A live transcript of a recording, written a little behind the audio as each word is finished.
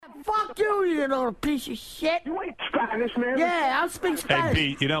Fuck you, you little piece of shit. You ain't Spanish, man. Yeah, I speak Spanish. Hey,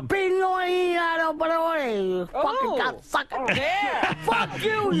 Pete, you don't... You fucking cocksucker. Yeah. Fuck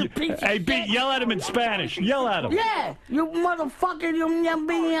you piece of Hey, shit. Pete, yell at him in Spanish. Yell at him. Yeah, you motherfucker, you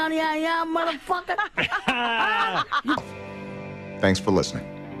motherfucker. Thanks for listening.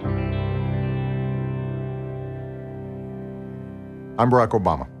 I'm Barack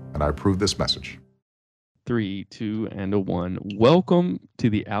Obama, and I approve this message. 3, 2, and a 1. Welcome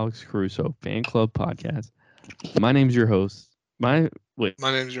to the Alex Caruso Fan Club Podcast. My name's your host. My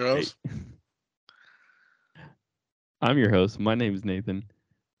name's your host. I'm your host. My name's Nathan.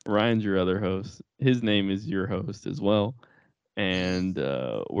 Ryan's your other host. His name is your host as well. And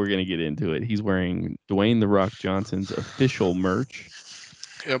we're going to get into it. He's wearing Dwayne The Rock Johnson's official merch.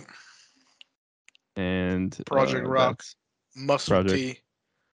 Yep. And Project Rock. Muscle tee.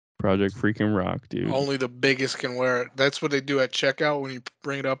 Project freaking Rock, dude. Only the biggest can wear it. That's what they do at checkout when you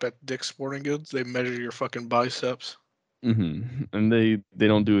bring it up at Dick's Sporting Goods. They measure your fucking biceps. Mm-hmm. And they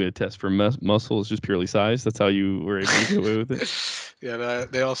don't do a test for muscle. It's just purely size. That's how you were able to get away with it. Yeah,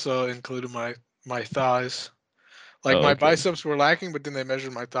 they also included my thighs. Like my biceps were lacking, but then they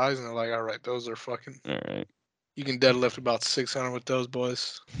measured my thighs and they're like, all right, those are fucking. All right. You can deadlift about 600 with those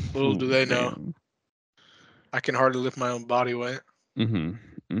boys. Little do they know. Man. I can hardly lift my own body weight. Mm-hmm.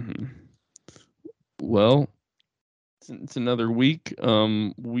 Mm-hmm. Well, it's another week.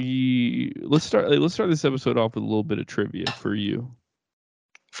 Let's start this episode off with a little bit of trivia for you.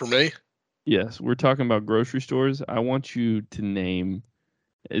 For me? Yes, we're talking about grocery stores. I want you to name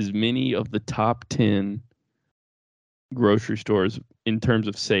as many of the top 10 grocery stores in terms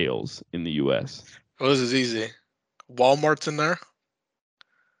of sales in the U.S. Well, this is easy. Walmart's in there.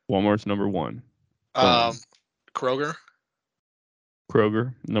 Walmart's number 1. Kroger.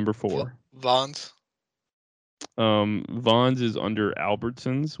 Number 4. Vons. Vons is under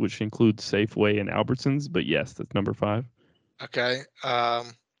Albertsons, which includes Safeway and Albertsons, but yes, that's number 5. Okay.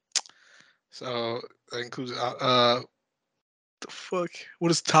 So that includes the fuck. What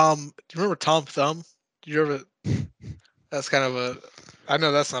is Tom? Do you remember Tom Thumb? Did you ever? That's kind of a. I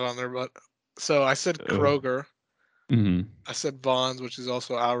know that's not on there, but so I said Kroger. Mm-hmm. I said Vons, which is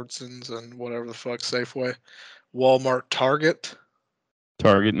also Albertsons and whatever the fuck Safeway. Walmart, Target.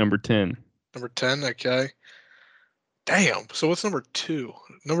 Target number 10. Number 10. Okay. Damn. So what's number 2?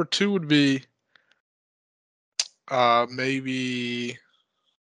 Number 2 would be maybe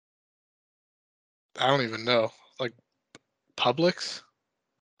I don't even know. Like Publix?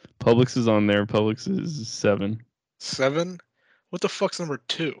 Publix is on there. Publix is 7. 7? What the fuck's number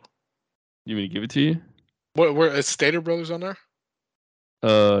 2? You mean to give it to you? Where is Stater Brothers on there?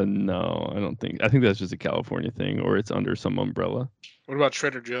 No, I don't think. I think that's just a California thing, or it's under some umbrella. What about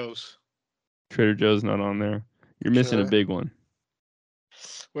Trader Joe's? Trader Joe's not on there. You're missing a big one.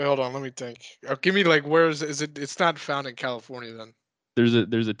 Wait, hold on. Let me think. Give me like where is it? It's not found in California then.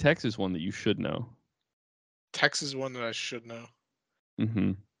 There's a Texas one that you should know. Texas one that I should know.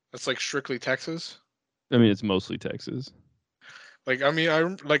 Mm-hmm. That's like strictly Texas. I mean, it's mostly Texas. Like I mean, I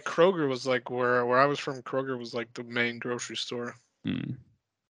like Kroger was like where I was from. Kroger was like the main grocery store. Hmm.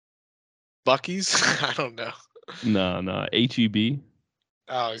 Buc-ee's? I don't know. No. HEB.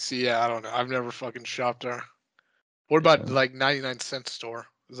 Oh, see, yeah, I don't know. I've never fucking shopped there. What about like 99-cent store?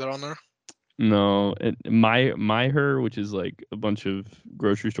 Is that on there? No, Myher, which is like a bunch of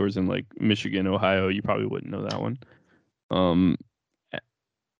grocery stores in like Michigan, Ohio. You probably wouldn't know that one.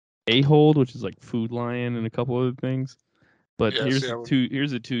 Ahold, which is like Food Lion and a couple other things. But here's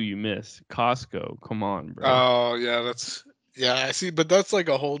the two you missed. Costco. Come on, bro. Oh yeah, I see, but that's like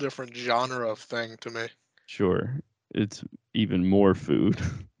a whole different genre of thing to me. Sure. It's even more food.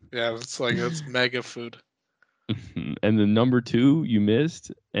 Yeah, it's mega food. And the number 2 you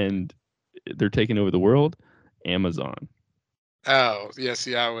missed, and they're taking over the world, Amazon. Oh, yes,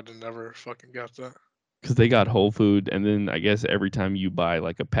 yeah, I would have never fucking got that. Because they got Whole Food, and then I guess every time you buy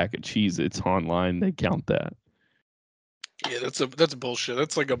like a pack of cheese, it's online. They count that. Yeah, that's bullshit.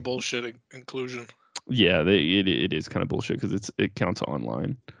 That's like a bullshit inclusion. Yeah, it is kind of bullshit because it counts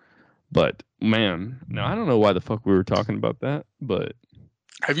online. But man, now I don't know why the fuck we were talking about that, but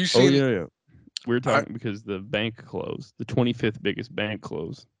have you seen? Oh yeah. We were talking because the bank closed. The 25th biggest bank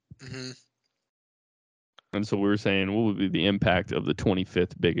closed. Mm-hmm. And so we were saying, what would be the impact of the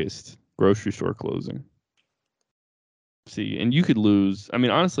 25th biggest grocery store closing? See, and you could lose. I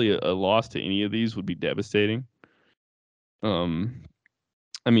mean, honestly, a loss to any of these would be devastating. I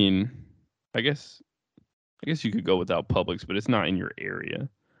mean, I guess you could go without Publix, but it's not in your area.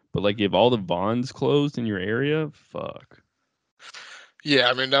 But like, if all the Vons closed in your area, fuck. Yeah,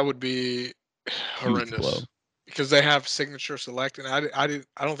 I mean that would be horrendous. Blow. because they have Signature Select, and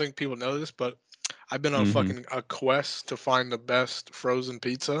I don't think people know this, but I've been on Mhm. a quest to find the best frozen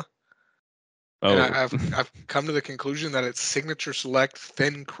pizza, and Oh, I've come to the conclusion that it's Signature Select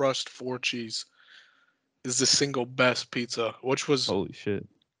thin crust 4 cheese is the single best pizza, holy shit.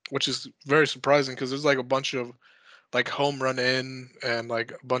 which is very surprising because there's like a bunch of like Home Run Inn and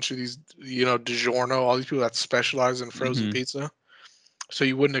like a bunch of these, DiGiorno, all these people that specialize in frozen Mhm. pizza. So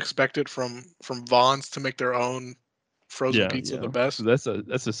you wouldn't expect it from Vaughn's to make their own frozen Yeah, pizza the yeah. best. That's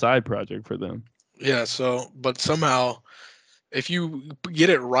a side project for them. Yeah, so but somehow if you get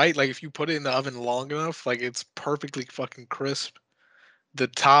it right, like if you put it in the oven long enough, like it's perfectly fucking crisp. The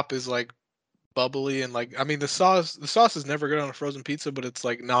top is like bubbly and like I mean the sauce is never good on a frozen pizza, but it's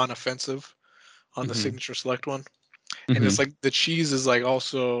like non-offensive on the Mhm. Signature Select one. And it's Mhm. like the cheese is like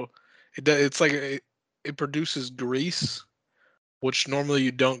also it's like it produces grease, which normally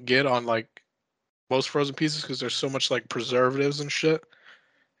you don't get on like most frozen pizzas because there's so much like preservatives and shit,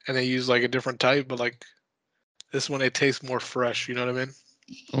 and they use like a different type. But like this one, it tastes more fresh. You know what I mean?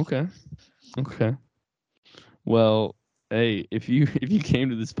 Okay. Okay. Well, hey, if you if you came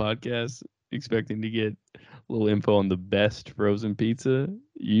to this podcast expecting to get a little info on the best frozen pizza,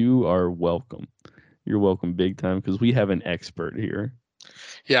 you are welcome. You're welcome big time because we have an expert here.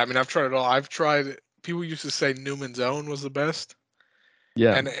 Yeah, I mean I've tried it all. I've tried. People used to say Newman's Own was the best,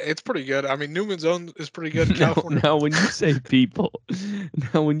 Yeah. and it's pretty good. I mean Newman's Own is pretty good. Now, California. now when you say people,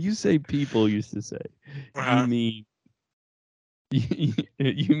 now when you say people used to say, you Uh, mean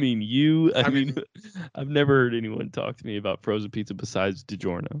you mean you? I I mean, mean, I've never heard anyone talk to me about frozen pizza besides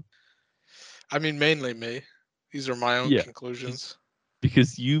DiGiorno. mainly me. These are my own Yeah, conclusions.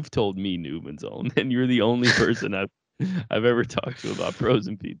 because you've told me Newman's Own, and you're the only person I've ever talked to about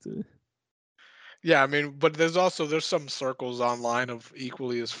frozen pizza. Yeah, I mean, but there's some circles online of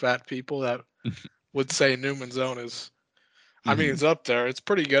equally as fat people that would say Newman's Own is. I mean, Hmm. it's up there. It's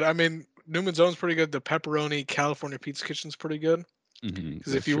pretty good. I mean, Newman's Own's pretty good. The pepperoni California Pizza Kitchen's pretty good. Hmm.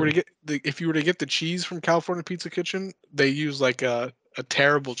 Because That's true. if you were to get the cheese from California Pizza Kitchen, they use like a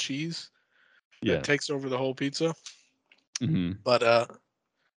terrible cheese that Yeah. takes over the whole pizza. Hmm. But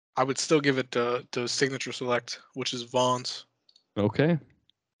I would still give it to Signature Select, which is Vaughn's. Okay.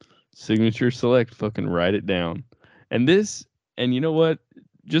 Signature Select. Fucking write it down. And and you know what?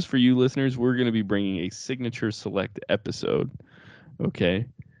 Just for you listeners, we're gonna be bringing a Signature Select episode. Okay.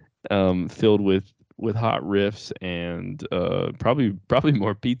 Filled with hot riffs and probably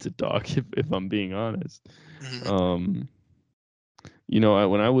more pizza talk if I'm being honest. Because Um, when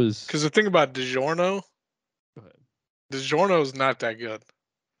I was the thing about DiGiorno, go ahead. DiGiorno's not that good.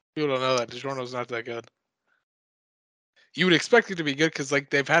 People don't know that DiGiorno's not that good. You would expect it to be good because like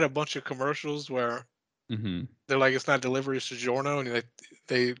they've had a bunch of commercials where Hmm. they're like it's not delivery, it's DiGiorno, and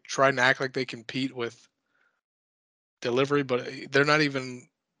they try and act like they compete with delivery, but they're not even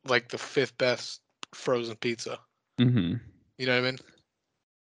like the fifth best frozen pizza. Hmm. You know what I mean?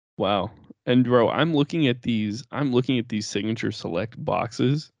 Wow. And bro, I'm looking at these Signature Select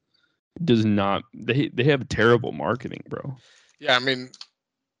boxes. Does not they have terrible marketing, bro. Yeah, I mean,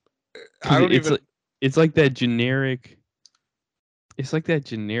 I Because don't it's even. like it's like that generic. It's like that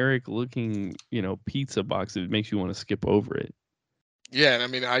generic looking, pizza box that makes you want to skip over it. Yeah, and I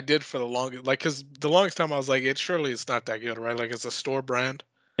mean, I did for the longest, like, cause the longest time I was like, it's not that good, right? Like, it's a store brand.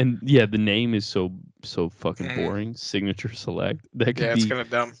 And yeah, the name is so fucking Mhm. boring. Signature Select. That could Yeah, it's be kind of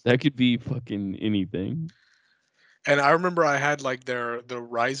dumb. fucking anything. And I remember I had like the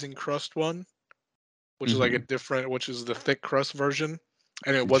rising crust one, which is like a Hmm. different, which is the thick crust version,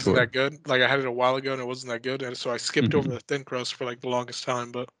 and it wasn't Sure. that good. Like I had it a while ago and it wasn't that good, and so I skipped over Hmm. the thin crust for like the longest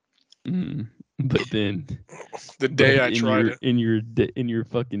time. But Hmm. But then, the but day I in tried your it,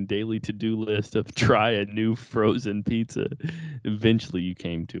 fucking daily to do list of try a new frozen pizza, eventually you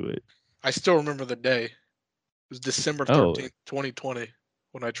came to it. I still remember the day. It was December Oh, 13th, 2020,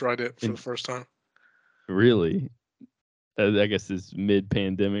 when I tried it for the and first time. really, I guess it's mid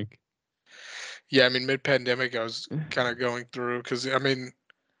pandemic. Yeah, I mean, mid-pandemic, I was kind of going through because I mean,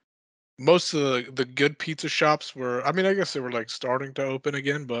 most of the good pizza shops were. I mean, I guess they were like starting to open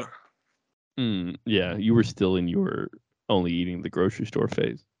again, but Yeah, you were still in your only eating the grocery store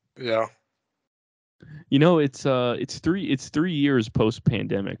phase. yeah, It's 3 years post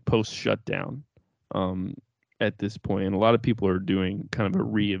pandemic, post shutdown. Um, at this point, and a lot of people are doing kind of a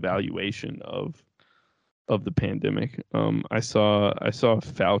reevaluation of the pandemic. I saw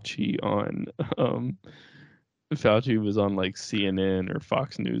Fauci on um Fauci was on like CNN or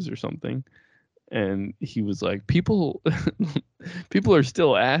Fox News or something, and he was like, people people are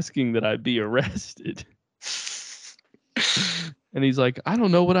still asking that I be arrested. And he's like, I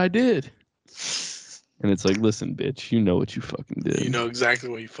don't know what I did. And it's like, listen, bitch, you know what you fucking did. You know exactly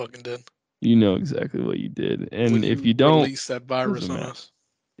what you fucking did. You know exactly what you did. And When if you don't, release that virus doesn't on matter. us.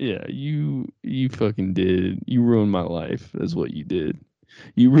 Yeah, you fucking did. You ruined my life. That's what you did.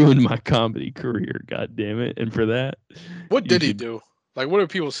 You ruined my comedy career, god damn it. And for that, What you did he should- do? Like, what do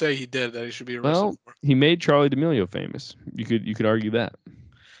people say he did that he should be arrested Well, for? he made Charlie D'Amelio famous. You could argue that.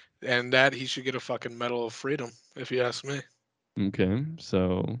 And that he should get a fucking Medal of Freedom, if you ask me. Okay,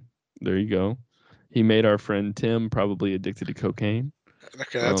 so there you go. He made our friend Tim probably addicted to cocaine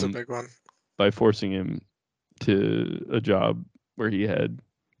Okay, that's a big one. by forcing him to a job where he had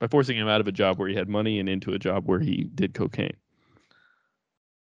by forcing him out of a job where he had money and into a job where he did cocaine.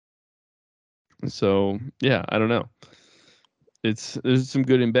 So yeah, I don't know. There's some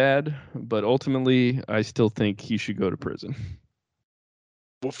good and bad, but ultimately I still think he should go to prison.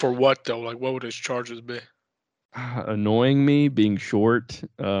 Well, for what though? Like, what would his charges be? Annoying me, being short,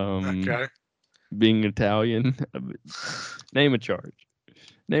 Okay. being Italian. Name a charge.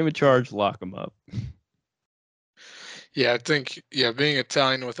 Name a charge, lock him up. Yeah, I think being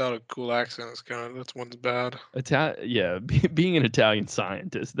Italian without a cool accent is that's one's bad. Being an Italian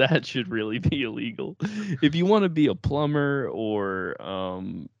scientist, that should really be illegal. If you want to be a plumber or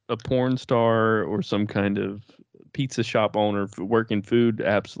a porn star or some kind of pizza shop owner working food,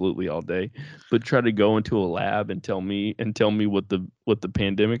 absolutely all day. But try to go into a lab and tell me what the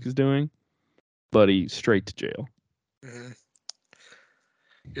pandemic is doing, buddy, straight to jail. Hmm.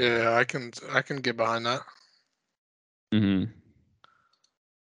 Yeah, I can get behind that. Hmm.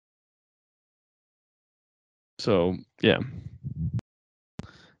 So yeah.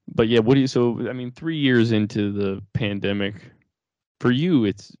 But yeah, I mean, 3 years into the pandemic, for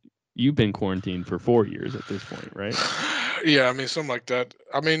you, you've been quarantined for 4 years at this point, right? Yeah, I mean something like that.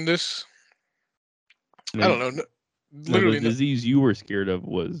 I mean this. Now, I don't know. now the Literally, disease you were scared of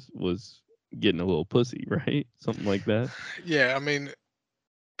was getting a little pussy, right? Something like that. yeah. I mean,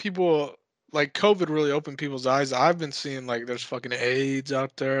 people like COVID really opened people's eyes. I've been seeing like there's fucking AIDS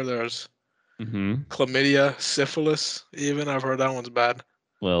out there. There's Mm-hmm. chlamydia, syphilis. Even I've heard that one's bad.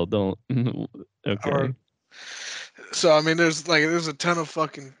 Well, don't. Okay. So I mean, there's a ton of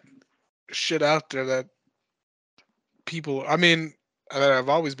fucking shit out there that people. I mean, that I've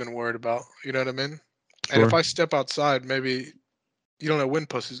always been worried about. You know what I mean? And if Sure. I step outside, maybe you don't know when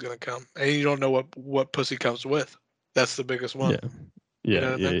pussy's gonna come, and you don't know what pussy comes with. That's the biggest one. Yeah. Yeah.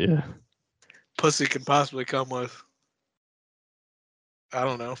 know what I Yeah. mean? Yeah. Pussy can possibly come with, I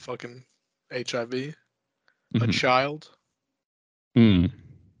don't know, fucking HIV, a Mhm. child, Mm.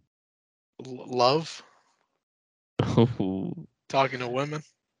 love, Oh. talking to women.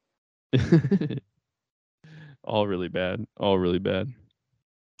 All really bad. All really bad.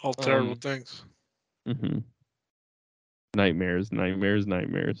 All terrible Um. things. Mm-hmm. Nightmares. Nightmares.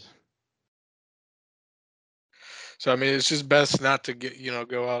 Nightmares. So I mean, it's just best not to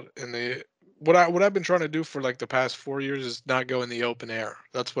go out in the what I've been trying to do for like the past 4 years is not go in the open air.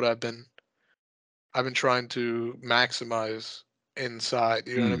 That's what I've been trying to maximize inside.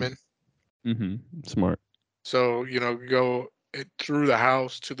 You know what I mean? Mm-hmm. Smart. So go through the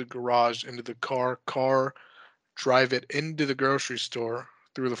house to the garage into the car, drive it into the grocery store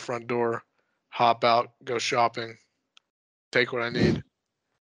through the front door, hop out, go shopping, take what I need,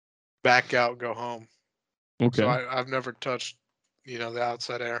 back out, go home. So Okay. I've never touched the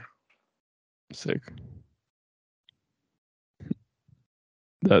outside air. Sick.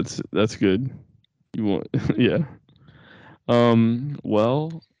 That's good. You want yeah.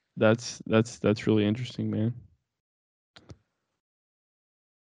 Well, that's really interesting, man.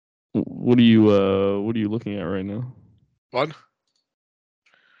 What are you looking at right now? What?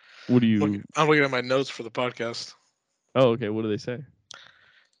 What do you I'm looking at my notes for the podcast. Oh, okay. What do they say?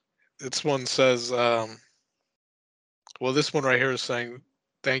 This one says, well, this one right here is saying,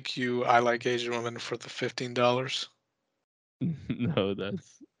 "Thank you, I like Asian women for the $15." No,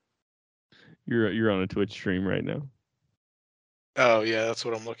 that's you're on a Twitch stream right now. Oh yeah, that's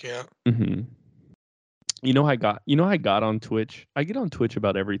what I'm looking at. Mm-hmm. I got on Twitch. I get on Twitch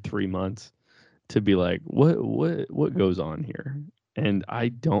about every 3 months to be like, what goes on here? And I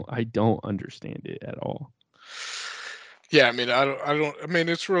don't understand it at all. Yeah, I mean, I don't. I mean,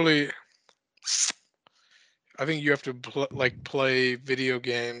 it's really. I think you have to play video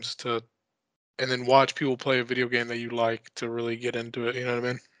games and then watch people play a video game that you like to really get into it. You know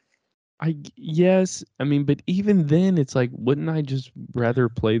what I mean? Yes, I mean, but even then, it's like, wouldn't I just rather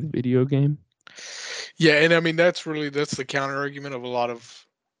play the video game? Yeah, and I mean that's the counter argument of a lot of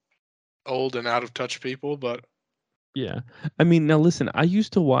old and out of touch people, but Yeah, I mean, now listen, I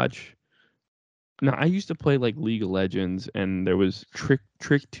used to play like League of Legends, and there was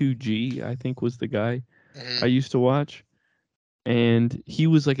Trick2G, I think was the guy. Mhm. I used to watch, and he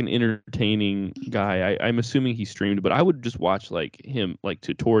was like an entertaining guy. I'm assuming he streamed, but I would just watch like him like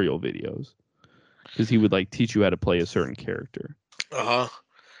tutorial videos because he would like teach you how to play a certain character. Uh-huh.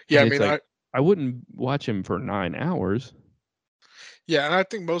 Yeah, And I it's mean, like I wouldn't watch him for 9 hours. yeah, and I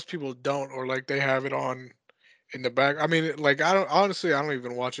think most people don't, or like they have it on in the back. I mean, like I don't honestly, I don't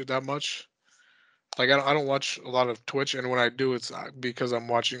even watch it that much. Like I don't watch a lot of Twitch, and when I do, it's because I'm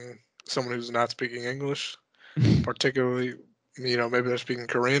watching someone who's not speaking English, particularly, maybe they're speaking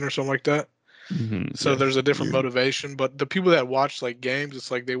Korean or something like that. So there's Yes, a different you're. motivation. But the people that watch like games,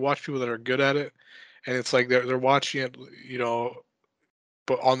 it's like they watch people that are good at it, and it's like they're watching it,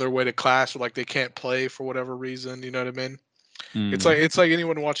 but on their way to class, or like they can't play for whatever reason. You know what I mean? Mm, It's like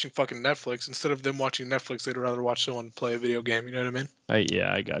anyone watching fucking Netflix. Instead of them watching Netflix, they'd rather watch someone play a video game. You know what I mean?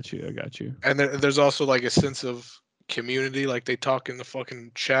 yeah, I got you. I got you. And there's also like a sense of community, like they talk in the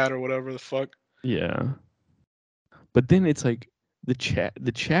fucking chat or whatever the fuck. Yeah. But then it's like the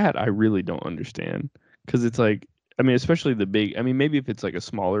chat I really don't understand because it's like I mean especially the big I mean maybe if it's like a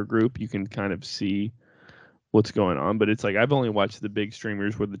smaller group you can kind of see what's going on, but it's like I've only watched the big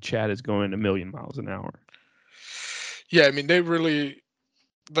streamers where the chat is going a million miles an hour. Yeah, I mean they really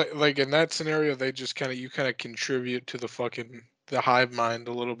like in that scenario they just kind of contribute to the hive mind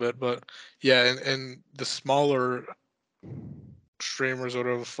a little bit, but yeah, and the smaller streamers or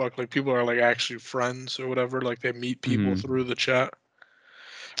whatever the fuck, like people are like actually friends or whatever, like they meet people Hmm. through the chat.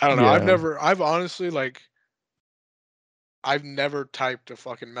 I don't know. Yeah. I've honestly like I've never typed a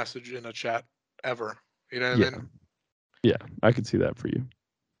fucking message in a chat ever. You know what I Yeah. mean? Yeah. I could see that for you.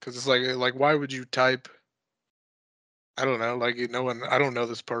 Because it's like why would you type? I don't know. Like I don't know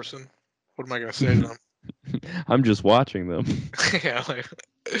this person. What am I gonna say to them? I'm just watching them. Yeah, like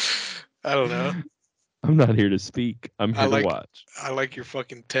I don't know. I'm not here to speak. I'm I here to like watch. I like your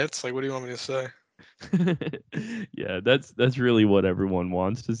fucking tits. Like what do you want me to say? Yeah, that's really what everyone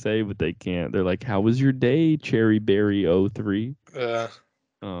wants to say, but they can't. They're like, "How was your day, Cherry Berry 03?" Uh,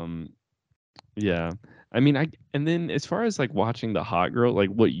 Um, yeah. I mean, and then as far as like watching the hot girl, like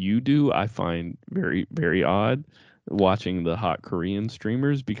what you do, I find very very odd watching the hot Korean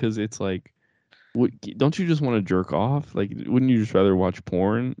streamers because it's like, don't you just want to jerk off? Like, wouldn't you just rather watch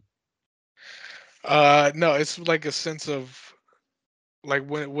porn? no, it's like a sense of like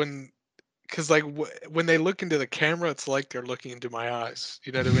when because like when they look into the camera, it's like they're looking into my eyes.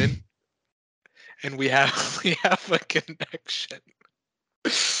 You know what I mean? And we have we have a connection.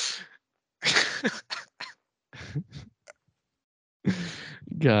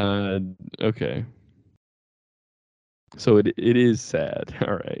 God. Okay. So it is sad.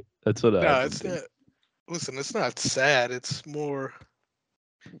 All right. That's what No, I've been it's thinking. not. Listen, it's not sad. It's more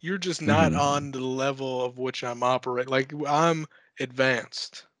you're just not Hmm. on the level of which I'm operating. Like I'm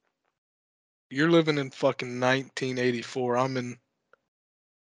advanced. You're living in fucking 1984. I'm in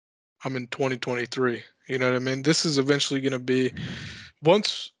 2023. You know what I mean? This is eventually going to be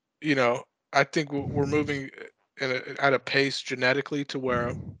once, you know, I think we're moving at a pace genetically to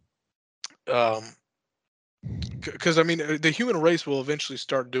where um because I mean the human race will eventually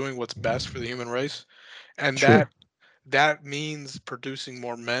start doing what's best for the human race, and Sure. that means producing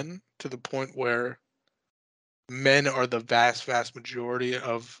more men to the point where men are the vast majority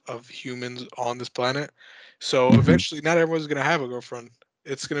of humans on this planet. So Hmm. eventually, not everyone's gonna have a girlfriend.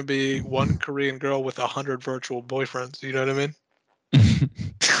 It's gonna be one Korean girl with 100 virtual boyfriends. You know what I mean?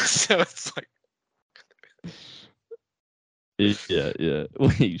 So it's like, Yeah, yeah.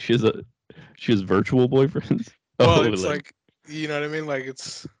 Wait, she has virtual boyfriends? Oh, well, it's like like, you know what I mean? Like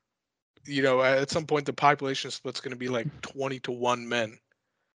it's, at some point the population split's gonna be like 20 to 1 men,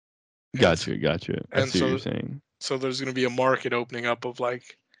 and it's gotcha, gotcha. I and see what you're so saying. so there's gonna be a market opening up of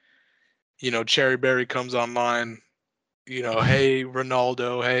like, Cherry Berry comes online. Hey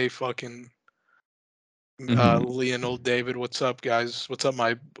Ronaldo, hey fucking Hmm. Lionel David, what's up, guys? What's up,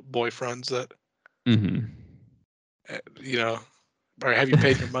 my boyfriends? That Hmm. you know, or have you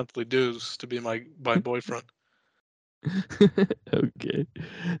paid your monthly dues to be my boyfriend? Okay.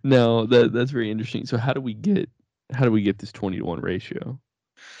 Now that's very interesting. So how do we get this 20-to-1 ratio?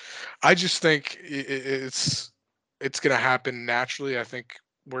 I just think it's gonna happen naturally. I think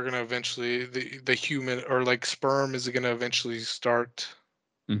we're gonna eventually the human or like sperm is gonna eventually start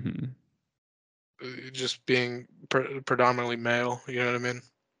Hmm. just being predominantly male. You know what I mean?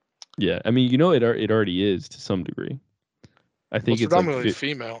 Yeah, I mean, it already is to some degree. I Well, think it's it's like predominantly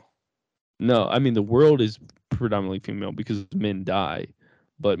female. no, I mean the world is predominantly female because men die,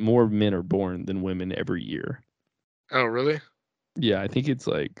 but more men are born than women every year. Oh, really? Yeah, I think it's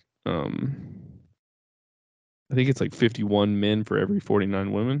like 51 men for every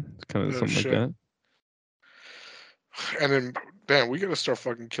 49 women. It's kind of Oh something like shit. that. And then, damn, we gotta start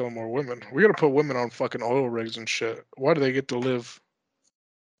fucking killing more women. We gotta put women on fucking oil rigs and shit. Why do they get to live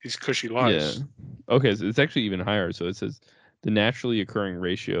these cushy Yeah. lives? Okay, so it's actually even higher. So it says the naturally occurring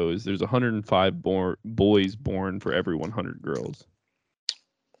ratio is there's 105 boys born for every 100 girls.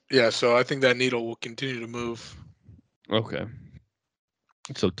 Yeah, so I think that needle will continue to move. Okay.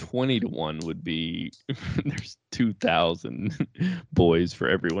 So 20 to 1 would be there's 2,000 boys for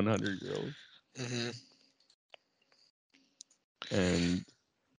every 100 girls. Hmm. And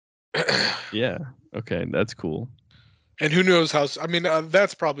yeah, okay, that's cool. And who knows how? I mean,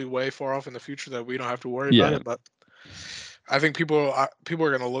 that's probably way far off in the future that we don't have to worry about Yeah. it. But I think people are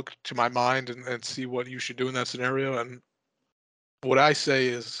gonna look to my mind and see what you should do in that scenario. And what I say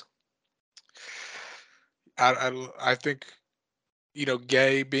is, I think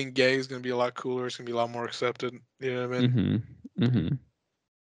being gay is gonna be a lot cooler. It's gonna be a lot more accepted. You know what I mean? Mm-hmm. Mm-hmm.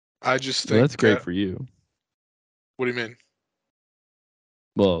 I just Well, think. that's great for you. What do you mean?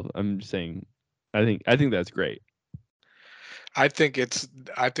 Well, I'm just saying I think that's great I think it's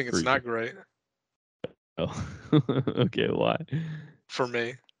for you. not great Oh. Okay, why? for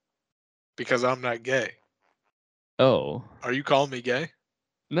me because I'm not gay. Oh. Are you calling me gay?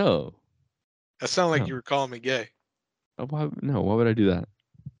 No. That sounded like No. you were calling me gay. Why would I do that?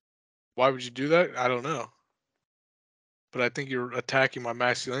 Why would you do that? I don't know. But I think you're attacking my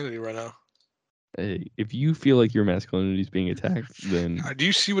masculinity right now. Hey, if you feel like your masculinity is being attacked, then Do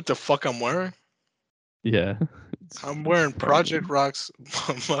you see what the fuck I'm wearing? yeah. I'm wearing fine. Project Rock's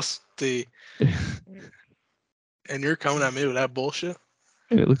Must Tee, and you're coming at me with that bullshit?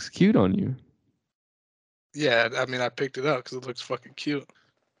 And it looks cute on you. Yeah, I mean, I picked it up because it looks fucking cute.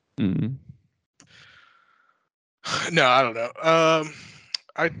 Mm. No, I don't know.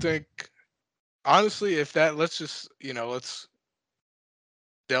 I think honestly, if that let's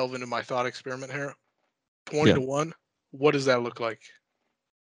delve into my thought experiment here. 20 Yeah. to 1. What does that look like?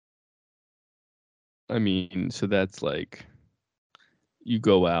 I mean, so that's like you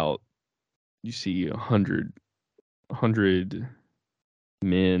go out, you see 100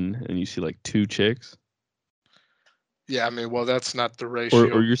 men, and you see like 2 chicks. Yeah, I mean, well, that's not the ratio.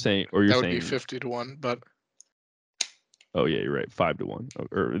 Or you're saying that would be 50 to 1, but oh yeah, you're right, 5 to 1,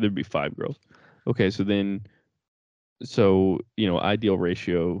 or there'd be 5 girls. Okay, so then, ideal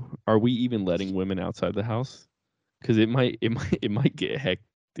ratio. Are we even letting women outside the house? Because it might get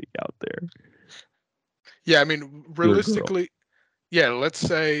hectic out there. yeah, I mean, realistically, yeah, let's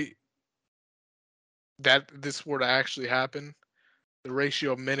say that this were to actually happen, the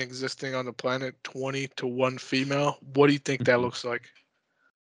ratio of men existing on the planet 20 to 1 female. What do you think that Mhm. looks like?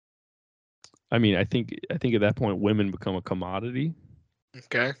 I mean, I think at that point, women become a commodity.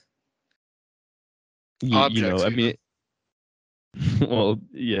 Okay. I Objects, mean, well,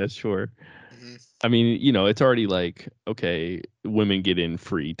 yeah, sure. Hmm. I mean, it's already like, okay, women get in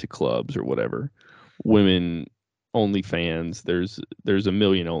free to clubs or whatever. Women OnlyFans. There's a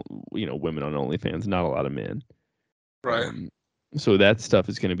million, women on OnlyFans. Not a lot of men. Right. So that stuff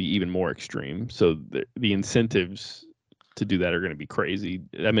is going to be even more extreme. So the incentives to do that are going to be crazy.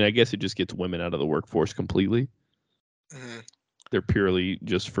 I mean, I guess it just gets women out of the workforce completely. Hmm. They're purely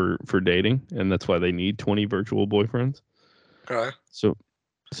just for dating, and that's why they need 20 virtual boyfriends. Okay. So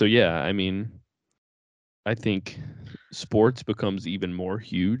yeah, I mean, I think sports becomes even more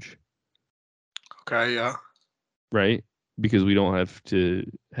huge, Okay. Yeah. right? Because we don't have to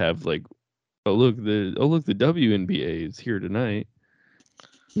have like, oh look, the WNBA is here tonight.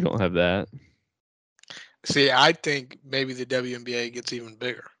 We don't have that. See, I think maybe the WNBA gets even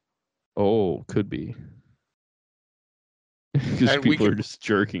bigger. Oh, could be. Because And we people are could, just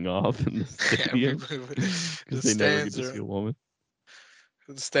jerking off in the stadium the because they never get stands to see are a woman.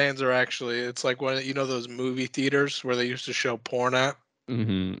 the stands are actually, it's like when those movie theaters where they used to show porn at.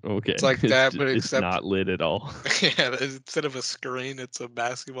 Okay, It's like that, but it's except not lit at all. yeah, instead of a screen, it's a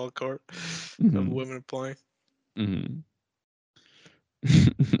basketball court of Hmm. women playing. Hmm.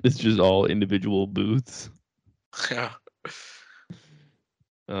 It's just all individual booths. Yeah.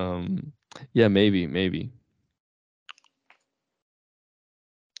 Yeah, maybe.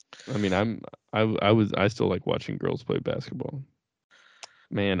 I mean, I still like watching girls play basketball.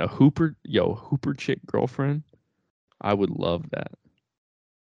 Man, a hooper chick girlfriend. I would love that.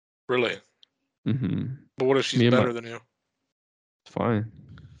 Really? Mm-hmm. But what if she's Me and my better than you? fine.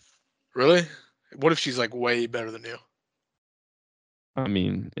 Really? What if she's like way better than you? I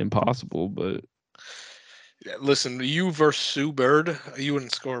mean, impossible, but Yeah, listen, you versus Sue Bird, you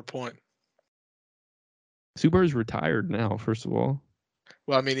wouldn't score a point. Sue Bird's retired now. First of all,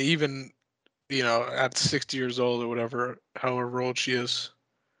 Well, I mean, even at 60 years old or whatever, however old she is,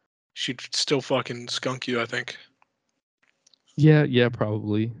 she'd still fucking skunk you, I think. Yeah,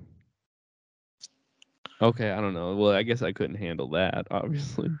 probably. Okay, I don't know. Well, I guess I couldn't handle that,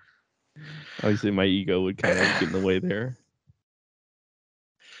 obviously. Obviously, my ego would kind of get in the way there.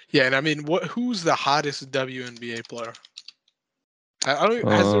 Yeah, and I mean, who's the hottest WNBA player? I don't.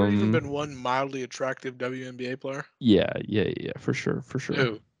 Has there even been one mildly attractive WNBA player? Yeah, for sure.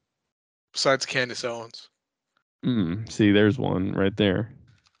 Who? Besides Candace Owens. See, there's one right there.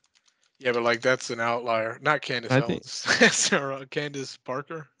 Yeah, but like that's an outlier. Not Candace I think. Owens. That's Candace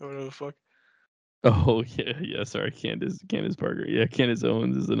Parker. Whatever the fuck. Oh yeah. Sorry, Candace Parker. Yeah, Candace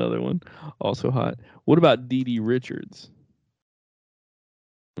Owens is another one, also hot. What about Dee Richards?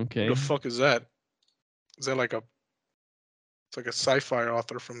 Okay. Who the fuck is that? Is that like it's like a sci-fi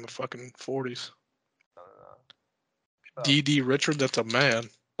author from the fucking 40s. Dee Richards, that's a man.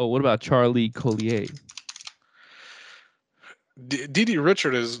 Oh, what about Charlie Collier? Dee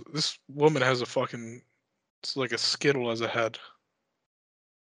Richard this woman has a fucking, it's like a Skittle as a head.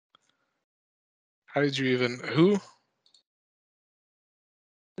 How did you even, who?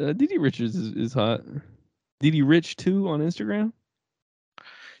 Dee Richards is hot. Dee Rich too on Instagram?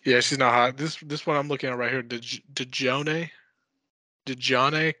 Yeah, she's not hot. This one I'm looking at right here, Dejone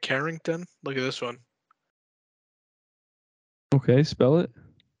Carrington. Look at this one. Okay, spell it.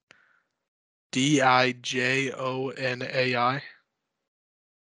 Dijonai.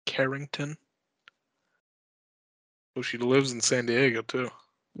 Carrington. Oh, she lives in San Diego too.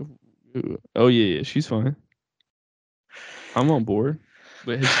 Oh yeah, she's fine. I'm on board.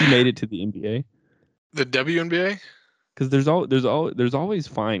 But has she made it to the NBA? The WNBA? Because there's always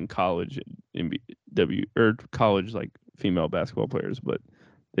fine college NBA, or college like female basketball players, but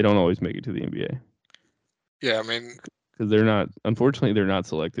they don't always make it to the NBA. Yeah, I mean, because unfortunately they're not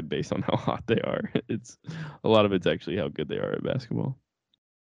selected based on how hot they are. It's a lot of it's actually how good they are at basketball.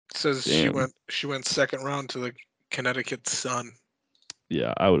 It says she went second round to the Connecticut Sun.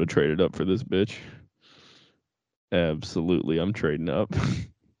 Yeah, I would have traded up for this bitch. Absolutely, I'm trading up.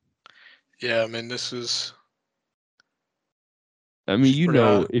 Yeah, I mean this is. I mean, you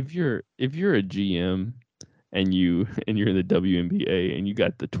know, if you're a GM and you're in the WNBA and you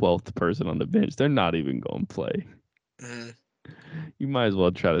got the 12th person on the bench, they're not even going to play. Mm. You might as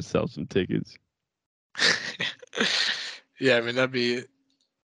well try to sell some tickets. Yeah, I mean that'd be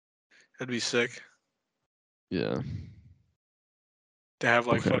sick. Yeah. To have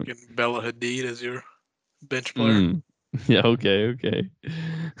like fucking Bella Hadid as your bench player. Yeah, okay.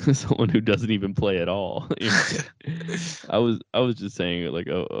 Someone who doesn't even play at all. I was just saying like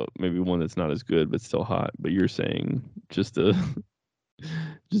maybe one that's not as good but still hot. But you're saying just a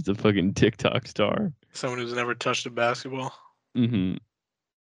fucking TikTok star. Someone who's never touched a basketball. Mm-hmm.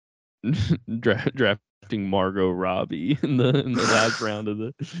 Drafting Margot Robbie in the last round of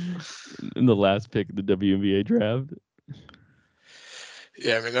in the last pick of the WNBA draft.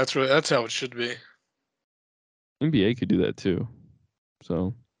 Yeah, I mean that's how it should be. NBA could do that too.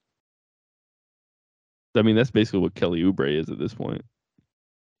 So, I mean, that's basically what Kelly Oubre is at this point.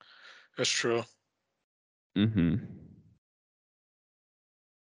 That's true. Mm-hmm.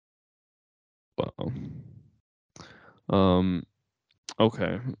 Wow.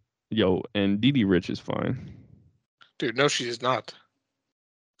 Okay. Yo, and Dee Rich is fine. Dude, no, she's not.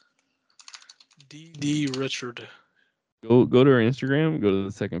 Dee Richard. Go to her Instagram. Go to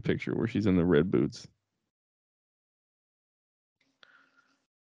the second picture where she's in the red boots.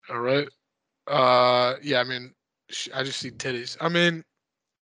 All right. Yeah, I mean, I just see titties. I mean,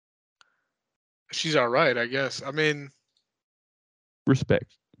 she's all right, I guess. I mean,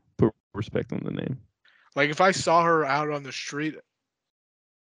 respect. Put respect on the name. Like if I saw her out on the street,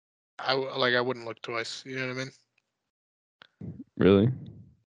 I wouldn't look twice. You know what I mean? Really?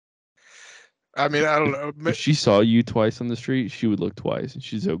 I mean, I don't know. If she saw you twice on the street, she would look twice, and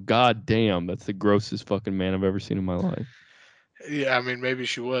she'd say, "God damn, that's the grossest fucking man I've ever seen in my life." Yeah, I mean, maybe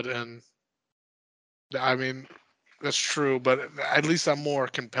she would, and I mean, that's true. But at least I'm more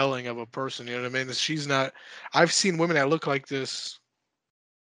compelling of a person. You know what I mean? She's not. I've seen women that look like this.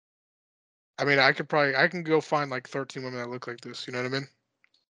 I mean, I can go find like 13 women that look like this. You know what I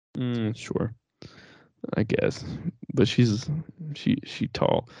mean? Sure. I guess, but she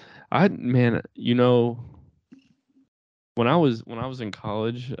tall. Man, you know, when I was in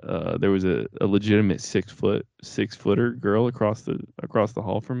college, there was a legitimate 6-footer girl across the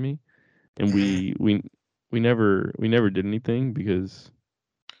hall from me, and we never did anything because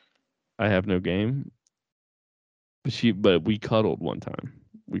I have no game. But we cuddled one time.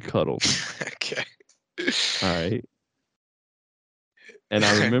 We cuddled. Okay. All right. And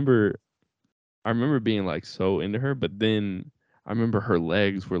I remember being like so into her, but then I remember her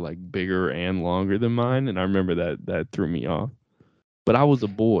legs were like bigger and longer than mine, and I remember that threw me off. But I was a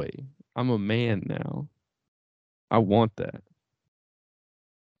boy. I'm a man now. I want that.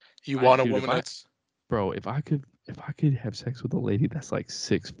 You want a Dude, woman that's bro, if I could have sex with a lady that's like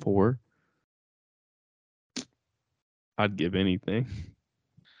 6'4", I'd give anything.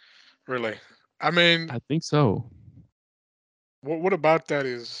 really. I mean, I think so. what about that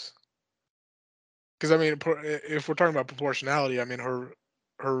is? Because I mean, if we're talking about proportionality, I mean, her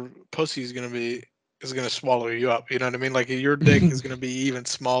pussy is gonna swallow you up. You know what I mean? Like your dick is gonna be even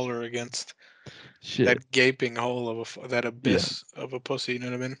smaller against Shit. that gaping hole of that Yeah. abyss of a pussy. You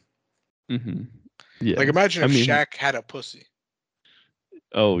know what I mean? Mm-hmm. Yeah. Like imagine I if mean, Shaq had a pussy.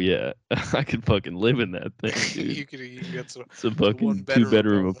 oh yeah, I could fucking live in that thing, dude. you can get It's a to the one fucking bedroom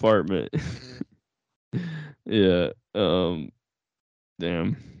 2-bedroom apartment. Mhm. Yeah.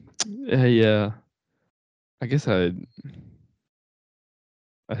 Damn. Yeah. I guess I'd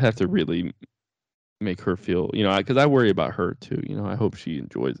have to really make her feel, because I worry about her too. I hope she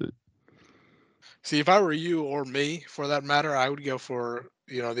enjoys it. See, if I were you or me, for that matter, I would go for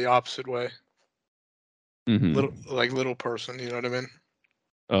the opposite way. Mm-hmm. Little person. You know what I mean?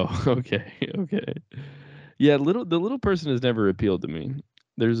 Oh, okay, okay. Yeah, the little person has never appealed to me.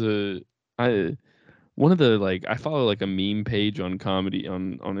 There's one of the I follow like a meme page on comedy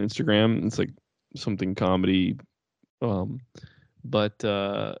on Instagram. It's like something comedy, but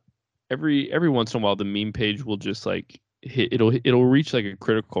every once in a while the meme page will just like it'll reach like a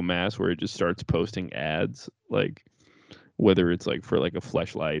critical mass where it just starts posting ads, like whether it's like for like a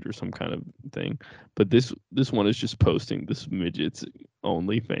fleshlight or some kind of thing. But this one is just posting this midget's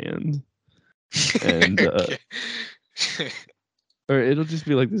OnlyFans, and Okay. or it'll just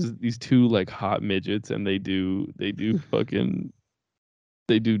be like these two like hot midgets, and they do fucking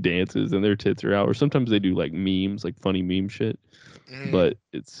they do dances and their tits are out, or sometimes they do like memes, like funny meme shit. Mhm. But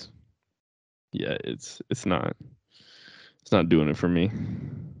it's not doing it for me.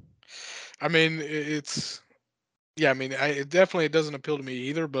 I mean, it's yeah. I mean, it definitely doesn't appeal to me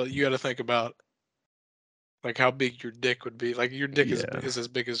either. But you got to think about like how big your dick would be. Like your dick Yeah, is as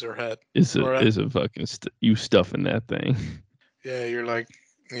big as her head. it's Or a fucking you stuffing that thing. yeah, you're like,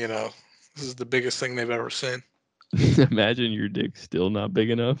 this is the biggest thing they've ever seen. Imagine your dick still not big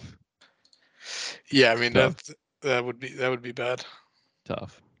enough. Yeah, I mean Tough. that would be bad.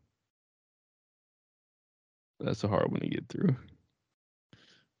 Tough. That's a hard one to get through.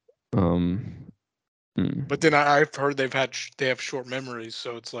 But then I've heard they have short memories,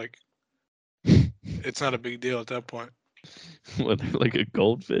 so it's like it's not a big deal at that point. What, like a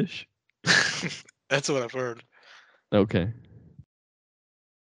goldfish? That's what I've heard. Okay.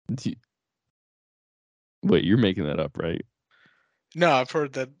 Wait, you're making that up, right? No, I've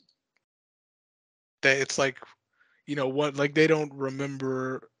heard that it's like what, like they don't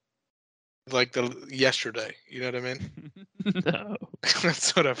remember like the yesterday. You know what I mean? No.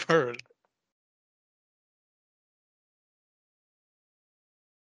 That's what I've heard.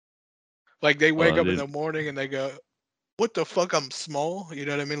 Like they Hold wake on, up in dude. the morning and they go, "What the fuck? I'm small." You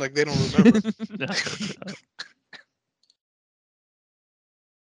know what I mean? Like they don't remember. No.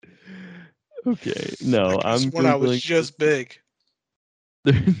 Okay. I No, could have I'm sworn I was googling just big.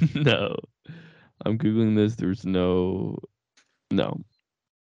 this. No, I'm googling this. There's no.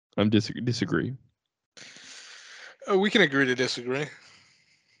 I'm disagree. We can agree to disagree.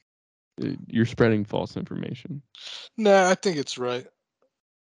 You're spreading false information. No, I think it's right.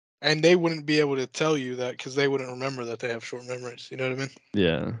 And they wouldn't be able to tell you that because they wouldn't remember that they have short memories. You know what I mean?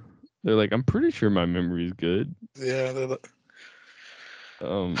 Yeah. They're like, I'm pretty sure my memory is good. Yeah.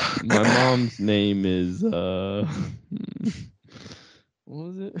 My mom's name is what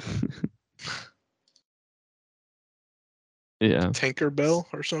was it? Yeah. Tinkerbell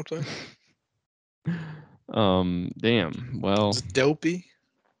or something. Damn. Well, It's dopey.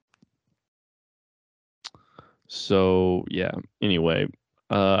 so yeah. Anyway,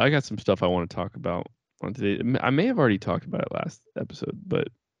 I got some stuff I want to talk about on today. I may have already talked about it last episode, but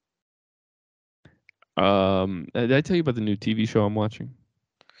did I tell you about the new TV show I'm watching?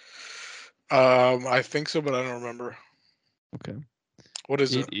 I think so, but I don't remember. Okay. What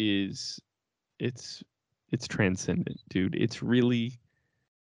is it? It's transcendent, dude. It's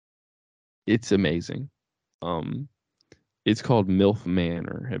amazing. It's called MILF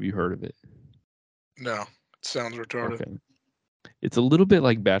Manor. Have you heard of it? No, it sounds retarded. Okay. It's a little bit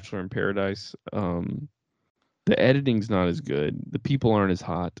like Bachelor in Paradise. The editing's not as good. The people aren't as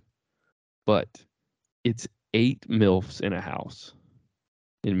hot, but it's 8 MILFs in a house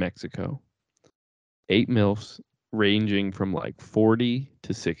in Mexico. 8 MILFs ranging from like 40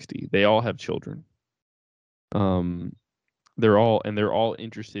 to 60. They all have children. They're all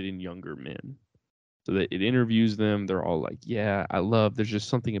interested in younger men. So that it interviews them. They're all like, yeah, there's just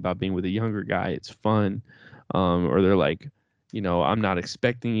something about being with a younger guy. It's fun. Or they're like, I'm not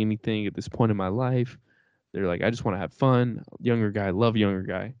expecting anything at this point in my life. They're like, I just want to have fun. Younger guy, love younger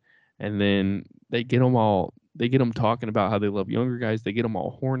guy. And then they get them talking about how they love younger guys. They get them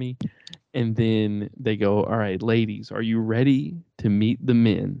all horny. And then they go, all right, ladies, are you ready to meet the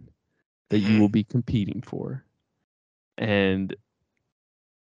men that you will be competing for? And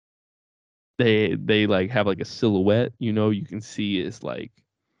they like have like a silhouette, you can see it's like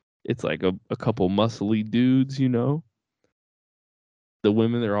a couple muscly dudes, The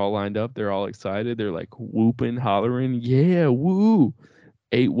women, they're all lined up, they're all excited, they're like whooping, hollering, yeah, woo.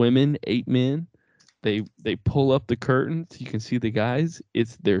 8 women, 8 men. They pull up the curtains, you can see the guys,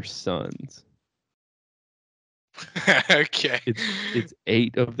 it's their sons. Okay. It's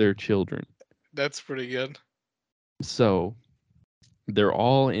 8 of their children. That's pretty good. So they're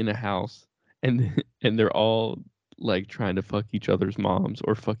all in a house and they're all like trying to fuck each other's moms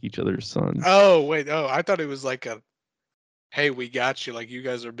or fuck each other's sons. Oh, wait. Oh, I thought it was like hey, we got you. Like, you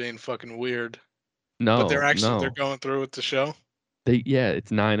guys are being fucking weird. No, But they're no. going through with the show?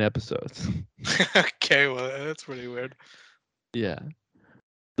 It's 9 episodes. Okay, well, that's pretty weird. Yeah.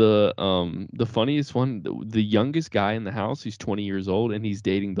 The funniest one, the youngest guy in the house, he's 20 years old and he's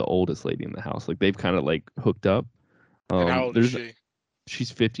dating the oldest lady in the house. Like they've kind of like hooked up. And how old is she?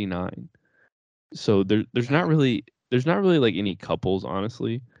 She's 59. So there's not really like any couples,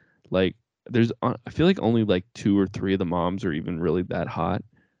 honestly. Like I feel like only like 2 or 3 of the moms are even really that hot.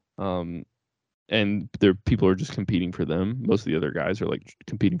 And people are just competing for them. Most of the other guys are like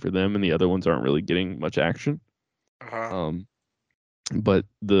competing for them, and the other ones aren't really getting much action. But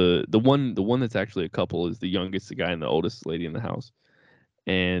the one that's actually a couple is the youngest, the guy, and the oldest lady in the house,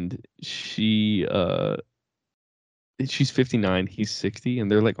 and she's 59, he's 60,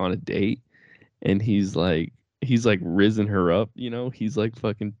 and they're like on a date, and he's like risen her up, he's like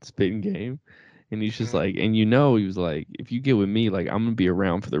fucking spitting game, and he's just like, and he was like, if you get with me, like I'm gonna be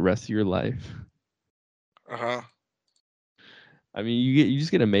around for the rest of your life. I mean, you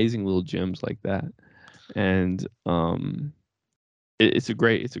just get amazing little gems like that, and it's a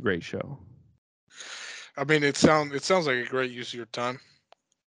great show. I mean, it sounds like a great use of your time.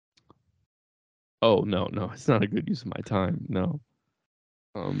 Oh no, it's not a good use of my time, no.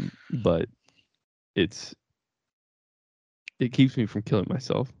 But it keeps me from killing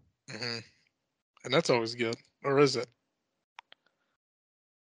myself. And that's always good, or is it?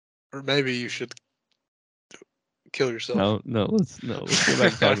 Or maybe you should kill yourself. No, let's go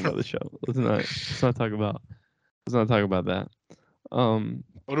back to talking about the show. Let's not talk about that.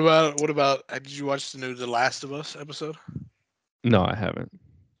 What about did you watch the new The Last of Us episode? No, I haven't.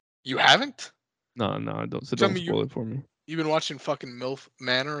 You haven't? No, I don't. So don't spoil it for me. You've been watching fucking MILF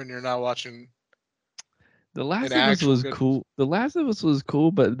Manor, and you're not watching. The Last of Us was cool. The Last of Us was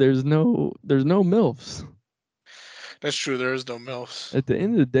cool, but there's no MILFs. That's true. There is no MILFs. At the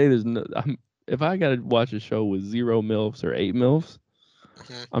end of the day, there's no. If I gotta watch a show with 0 MILFs or 8 MILFs,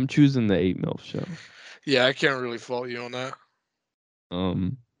 I'm choosing the 8 MILF show. Yeah, I can't really fault you on that.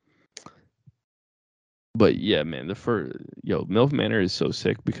 But yeah, man, MILF Manor is so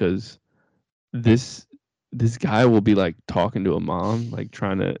sick because this guy will be like talking to a mom, like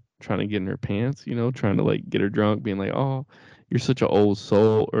trying to get in her pants, trying to like get her drunk, being like, oh, you're such an old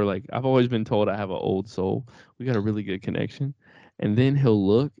soul, or like, I've always been told I have an old soul. We got a really good connection. And then he'll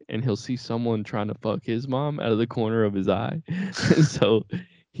look and he'll see someone trying to fuck his mom out of the corner of his eye. So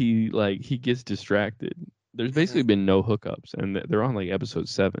he gets distracted. There's basically been no hookups, and they're on like episode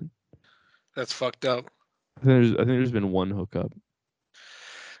 7. That's fucked up. I think there's been 1 hookup.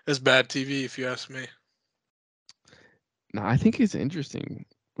 That's bad TV, if you ask me. No, I think it's interesting.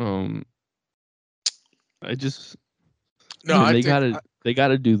 They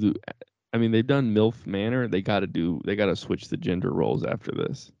gotta do the. I mean, they've done MILF Manor. They gotta switch the gender roles after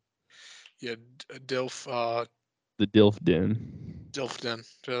this. Yeah, DILF. The DILF Den. DILF Den.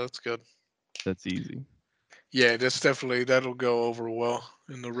 Yeah, that's good. That's easy. Yeah, that'll go over well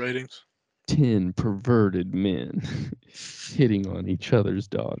in the ratings. 10 perverted men hitting on each other's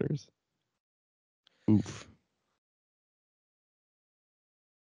daughters. Oof.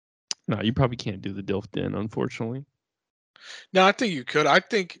 No, you probably can't do the DILF Den, unfortunately. No, I think you could.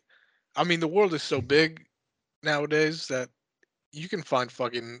 I mean, the world is so big nowadays that you can find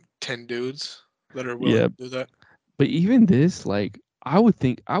fucking 10 dudes that are willing to do that. But even this, like, I would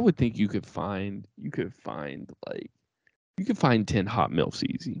think you could find 10 hot MILFs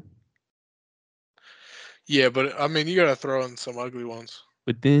easy. Yeah, but I mean, you gotta throw in some ugly ones.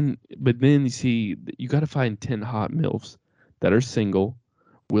 But then you see, you gotta find 10 hot MILFs that are single,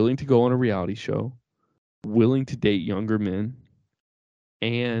 willing to go on a reality show, willing to date younger men,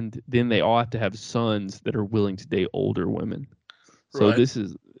 and then they all have to have sons that are willing to date older women. So Right.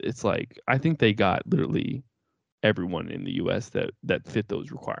 it's like, I think they got literally everyone in the U.S. that fit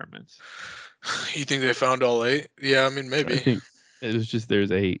those requirements. You think they found all 8? Yeah, I mean I maybe. think it was just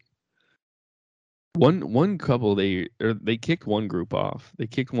there's 8. One couple they kicked one group off. They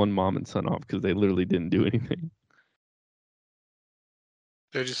kicked one mom and son off because they literally didn't do anything.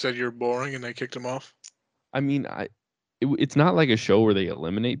 They just said you're boring and they kicked him off. I mean, it's not like a show where they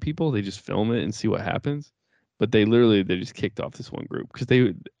eliminate people. They just film it and see what happens. But they just kicked off this one group because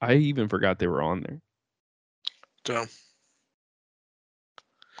I even forgot they were on there. Damn.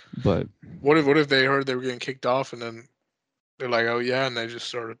 But What if they heard they were getting kicked off and then they're like, oh yeah, and they just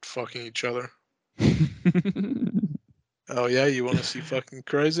started fucking each other? Oh yeah, you want to see fucking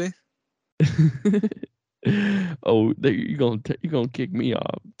crazy? Oh, you're gonna kick me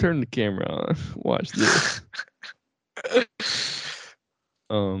off. Turn the camera on. Watch this.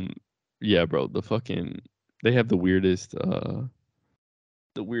 Yeah, bro. They have the weirdest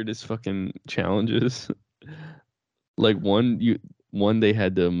fucking challenges. Like one they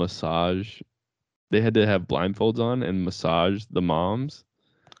had to massage. They had to have blindfolds on and massage the moms,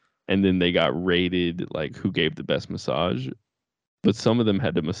 and then they got rated like who gave the best massage. But some of them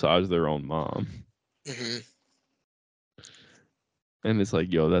had to massage their own mom. Mm-hmm. And it's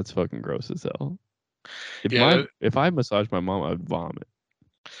like, yo, that's fucking gross as hell. If I massage my mom, I'd vomit.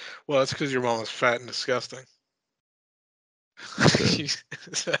 Well, that's because your mom is fat and disgusting.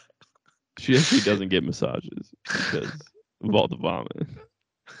 She actually doesn't get massages because of all the vomit.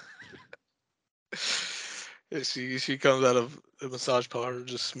 She comes out of a massage parlor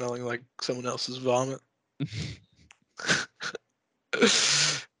just smelling like someone else's vomit.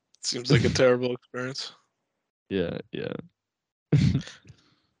 Seems like a terrible experience. Yeah.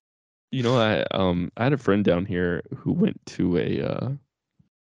 You know, I had a friend down here who went to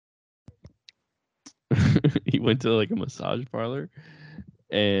he went to like a massage parlor,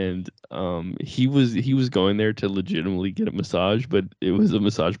 and he was going there to legitimately get a massage, but it was a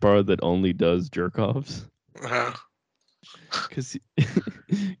massage parlor that only does jerk offs. Uh-huh.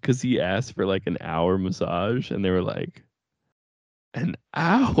 Because he asked for like an hour massage, and they were like, an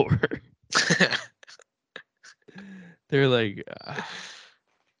hour. They're like,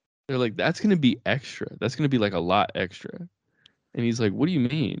 that's gonna be extra. That's gonna be like a lot extra. And he's like, what do you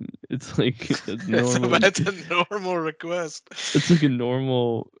mean? It's like it's normal. That's a normal request. It's like a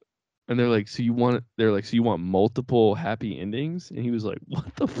normal. And they're like, so you want multiple happy endings? And he was like,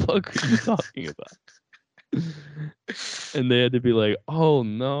 what the fuck are you talking about? And they had to be like, oh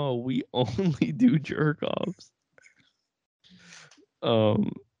no, we only do jerk offs.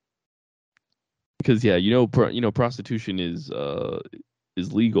 Because prostitution is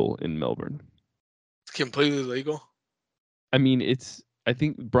legal in Melbourne. It's completely legal. I mean, I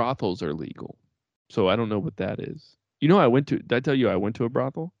think brothels are legal, so I don't know what that is. You know, did I tell you I went to a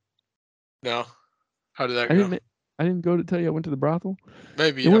brothel? No. How did that go? I didn't go to tell you I went to the brothel.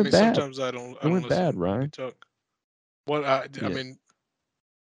 Maybe. It went bad. Sometimes I don't. It went bad, Ryan. What? I mean,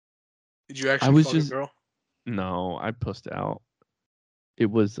 did you actually fuck a girl? No, I pussed out. It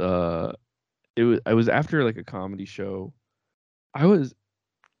was I was after like a comedy show.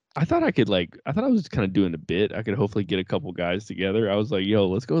 I thought I was kind of doing a bit. I could hopefully get a couple guys together. I was like, yo,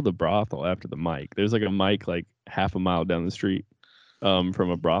 let's go to the brothel after the mic. There's like a mic like half a mile down the street from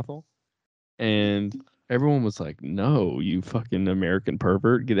a brothel. And everyone was like, no, you fucking American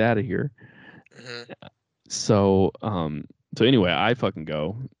pervert, get out of here. Mm-hmm. So anyway, I fucking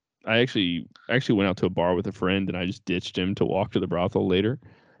go. I actually went out to a bar with a friend, and I just ditched him to walk to the brothel later.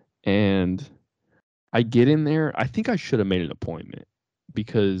 And I get in there. I think I should have made an appointment,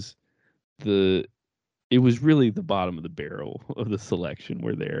 because it was really the bottom of the barrel of the selection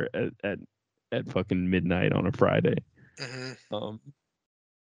were there at fucking midnight on a Friday. Mm-hmm.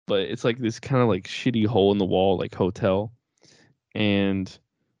 But it's like this kind of like shitty hole in the wall like hotel, and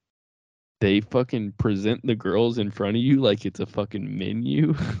they fucking present the girls in front of you like it's a fucking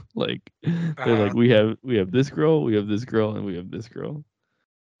menu. Like they're like, we have this girl, we have this girl, and we have this girl.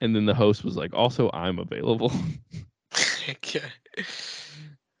 And then the host was like, also, I'm available. Okay.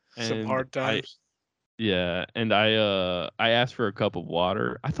 Some hard times. And I asked for a cup of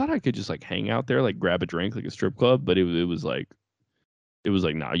water. I thought I could just like hang out there, like grab a drink like a strip club, but it was like,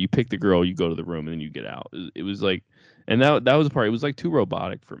 nah, you pick the girl, you go to the room, and then you get out. It was like, and that was the part. It was like too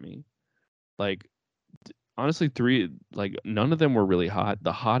robotic for me. Like, honestly, none of them were really hot.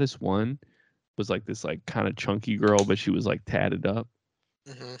 The hottest one was like this like kind of chunky girl, but she was like tatted up.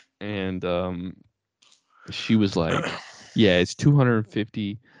 Mm-hmm. And she was like, yeah, it's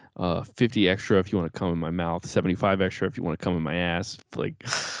 $250. 50 extra if you want to come in my mouth, 75 extra if you want to come in my ass. Like,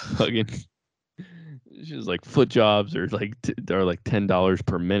 fucking, she was like foot jobs or like they're like $10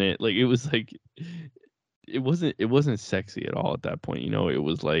 per minute. Like it was like, it wasn't sexy at all at that point. You know, it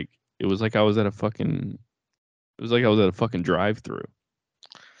was like I was at a fucking, drive-through.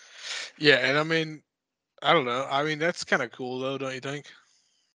 Yeah, and I mean, I don't know. I mean, that's kind of cool though, don't you think?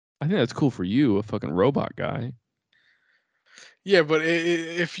 I think that's cool for you, a fucking robot guy. Yeah, but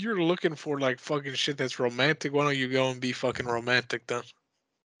if you're looking for like fucking shit that's romantic, why don't you go and be fucking romantic then?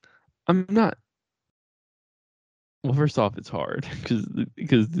 I'm not. Well, first off, it's hard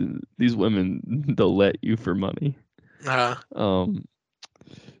because these women, they'll let you for money. Uh,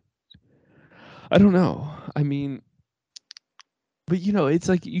 I don't know. I mean, but you know, it's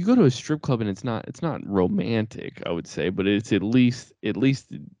like you go to a strip club and it's not romantic, I would say, but it's at least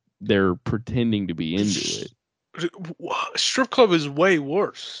they're pretending to be into it. strip club is way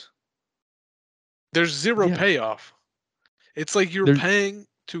worse. There's zero Yeah. payoff. It's like you're There's- paying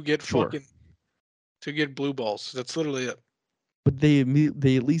to get Sure. fucking to get blue balls. That's literally it. But they at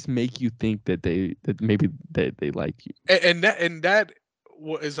least make you think that maybe they like you. And that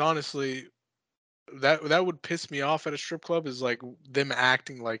is honestly that would piss me off at a strip club is like them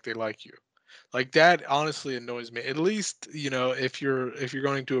acting like they like you. Like that honestly annoys me. At least, you know, if you're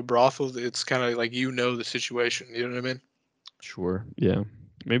going to a brothel, it's kind of like you know the situation, you know what I mean? Sure. Yeah.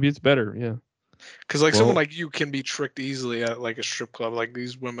 Maybe it's better. Yeah. Cuz like someone Well- like you can be tricked easily at like a strip club. Like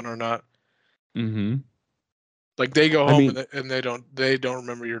these women are not. Mm-hmm. Like they go I home mean- and they don't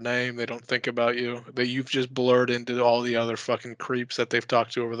remember your name. They don't think about you. That you've just blurred into all the other fucking creeps that they've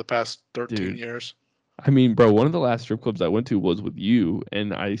talked to over the past 13 Dude. years. I mean, bro, one of the last strip clubs I went to was with you,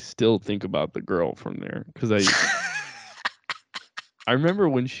 and I still think about the girl from there because I remember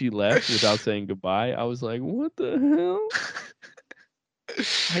when she left without saying goodbye. I was like, "What the hell?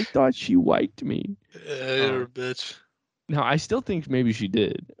 I thought she liked me." You're a bitch. Now I still think maybe she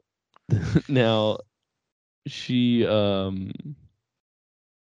did. Now she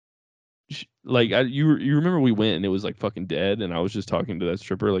you remember we went and it was like fucking dead, and I was just talking to that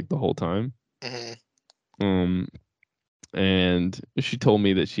stripper like the whole time. Mhm. And she told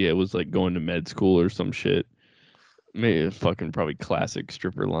me that she was like going to med school or some shit. Maybe a fucking probably classic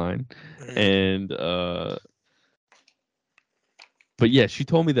stripper line. Mhm. And but yeah, she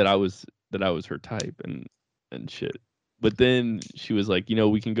told me that I was her type and shit. But then she was like, you know,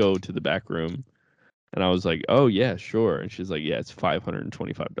 we can go to the back room. And I was like, oh yeah, sure. And she's like, yeah, it's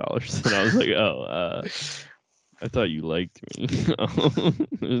 $525. And I was like, oh, I thought you liked me.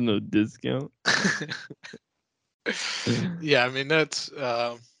 There's no discount. Yeah, I mean that's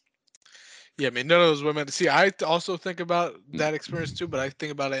yeah, I mean none of those women. See, I also think about that experience too, but I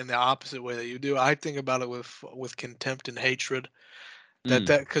think about it in the opposite way that you do. I think about it with contempt and hatred. That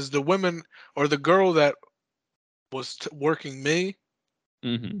because the women or the girl that was working me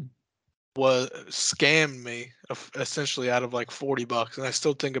Mm-hmm. was scammed me essentially out of like $40, and I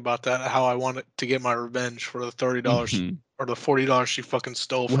still think about that how I wanted to get my revenge for the $30 Mhm. or the $40 she fucking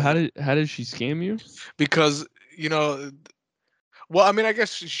stole Well, from me. how did she scam you? Because you know, well, I mean, I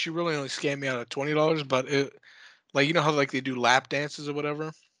guess she really only scammed me out of $20, but it like you know how like they do lap dances or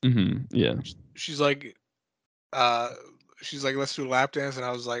whatever. Mm-hmm. Yeah. She's like, uh, she's like, let's do a lap dance, and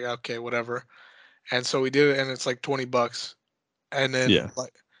I was like, okay, whatever. And so we did it, and it's like $20, and then Yeah.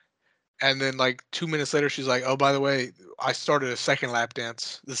 like 2 minutes later, she's like, oh, by the way, I started a second lap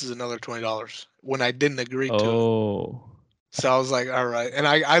dance. This is another $20 when I didn't agree to it. Oh. So I was like, all right. And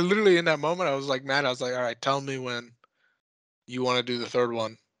I literally in that moment, I was like, mad. I was like, all right, tell me when you want to do the third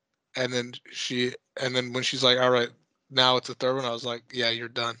one. And then when she's like, all right, now it's the third one, I was like, yeah, you're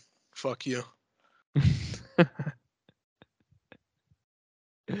done. Fuck you.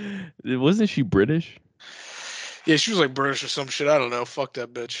 Wasn't she British? Yeah, she was like British or some shit. I don't know. Fuck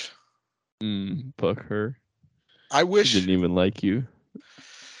that bitch. Fuck her. I She wish. didn't even like you.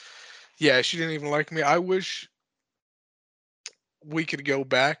 Yeah, she didn't even like me. I wish we could go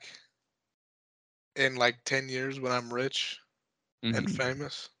back in like 10 years when I'm rich and Mhm.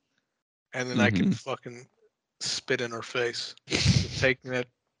 famous, and then I can Mhm. fucking spit in her face for taking that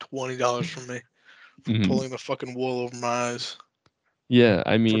 $20 from me, for Mhm. pulling the fucking wool over my eyes, Yeah,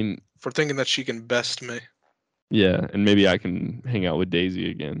 I mean, for thinking that she can best me. yeah, and maybe I can hang out with Daisy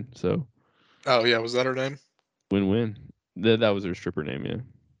again. So Oh yeah, was that her name? win-win. That was her stripper name, yeah.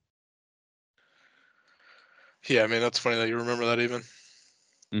 Yeah, I mean that's funny that you remember that even.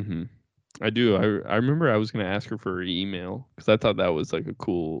 Mhm. I do. I remember I was gonna ask her for her email because I thought that was like a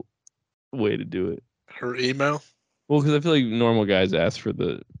cool way to do it. Her email. Well, because I feel like normal guys ask for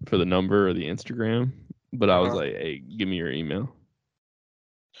the number or the Instagram, but I was Uh-huh. like, hey, give me your email.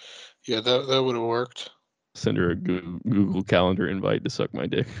 Yeah, that would have worked. Send her a Google Calendar invite to suck my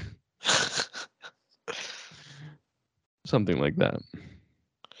dick. Something like that.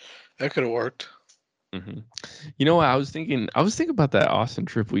 That could have worked. Hmm. You know what? I was thinking about that Austin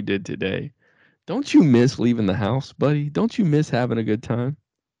trip we did today. Don't you miss leaving the house, buddy? Don't you miss having a good time?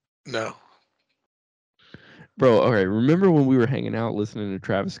 No. Bro, all right. Remember when we were hanging out listening to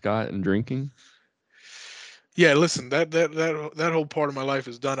Travis Scott and drinking? Yeah, listen, that whole part of my life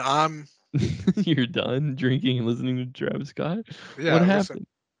is done. You're done drinking and listening to Travis Scott? Yeah, What listen, happened?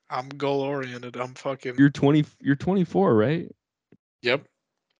 I'm goal oriented. I'm fucking. You're 24, right? Yep.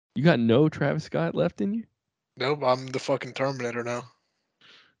 You got no Travis Scott left in you? Nope. I'm the fucking Terminator now.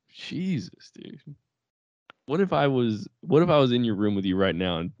 Jesus, dude. What if I was in your room with you right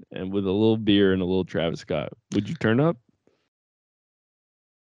now and with a little beer and a little Travis Scott? Would you turn up?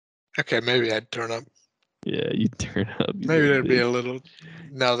 Okay, maybe I'd turn up. Yeah, you'd turn up. You Maybe little there'd be a bitch. little.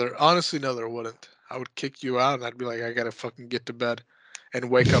 No, honestly, no, there wouldn't. I would kick you out, and I'd be like, I gotta fucking get to bed, and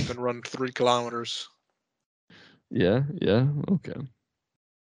wake up and run 3 kilometers. Yeah, okay.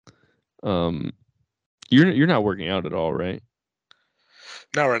 Um, you're not working out at all, right?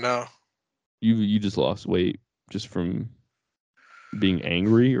 Not right now. You just lost weight just from being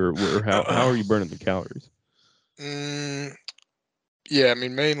angry, or how are you burning the calories? Yeah, I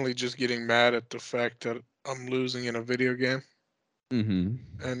mean, mainly just getting mad at the fact that I'm losing in a video game Mm-hmm.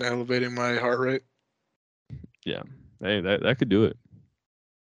 and elevating my heart rate. Yeah. Hey, that could do it.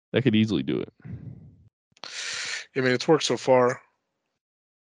 That could easily do it. I mean, it's worked so far.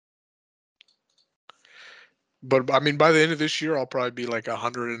 But I mean, by the end of this year, I'll probably be like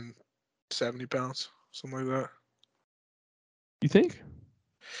 170 pounds, something like that. You think?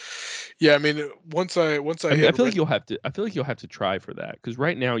 Yeah, I mean, once I I mean, hit I feel like you'll have to. I feel like you'll have to try for that because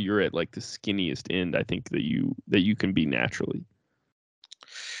right now you're at like the skinniest end. I think that you can be naturally.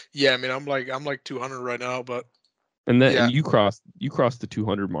 yeah, I mean, I'm like 200 right now, but And yeah, you crossed the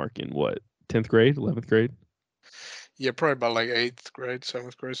 200 mark in what 10th grade, 11th grade? yeah, probably about like 8th grade,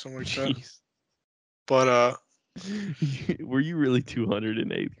 7th grade, something like that. Jeez, But were you really 200 in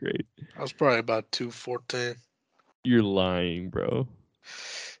 8th grade? I was probably about 214. You're lying, bro.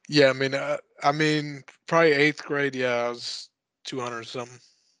 Yeah, I mean, probably 8th grade. Yeah, I was 200 something.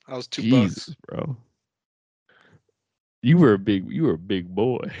 I was $2. Jesus, bro. You were a big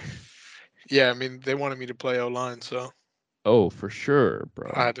boy. Yeah, I mean, they wanted me to play O-line, so Oh, for sure,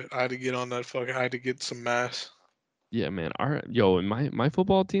 I bro. had to get on that fucking. I had to get some mass, Yeah, man. In my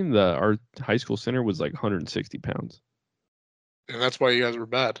football team, our high school center was like 160 pounds. and that's why you guys were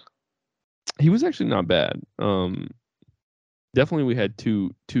bad. He was actually not bad. Definitely we had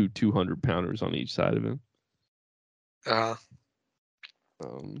two 200 pounders on each side of him.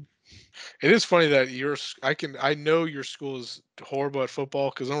 Um, It is funny that I know your school is horrible at football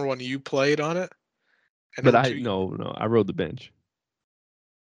because number one, you played on it, and but number I two, no, I rode the bench.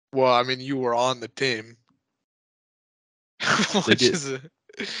 well, I mean, you were on the team, They which did. is a,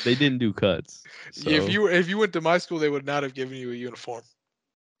 They didn't do cuts. if So if you went to my school, they would not have given you a uniform.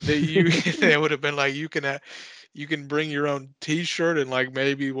 They would have been like, you can bring your own T-shirt and like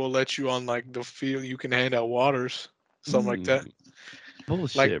maybe we'll let you on like the field. You can hand out waters, something like that. Like,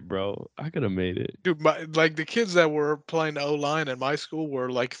 bullshit, bro. I could have made it. dude, like the kids that were playing O-line at my school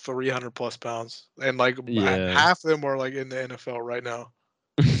were like 300 plus pounds, and like Yeah. half of them are like in the NFL right now.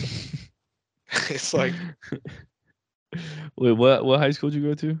 It's like Wait, what high school did you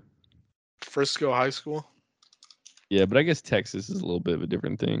go to? Frisco High School. Yeah, but I guess Texas is a little bit of a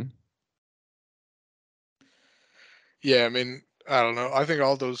different thing. Yeah, I mean, I don't know. I think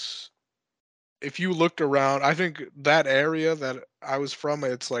all those. If you looked around, I think that area that I was from,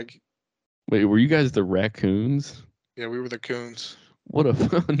 it's like, Wait, were you guys the Raccoons? yeah, we were the Coons. What a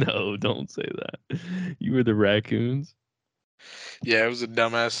no! Don't say that. You were the Raccoons. Yeah, it was a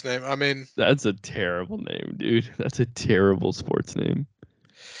dumbass name. I mean, That's a terrible name, dude. That's a terrible sports name.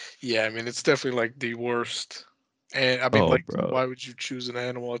 yeah, I mean, it's definitely like the worst. And I mean, Oh, like, bro. why would you choose an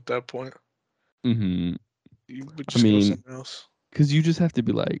animal at that point? Mm-hmm. You would I just go mean, something else. because you just have to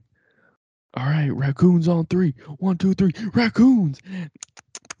be like, all right, raccoons on 3. 1, 2, 3, raccoons.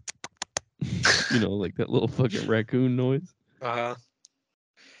 You know, like that little fucking raccoon noise. Uh huh.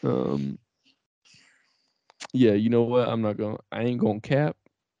 Um, yeah, you know what? I ain't gonna cap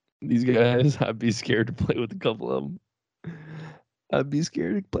these guys. I'd be scared to play with a couple of them. I'd be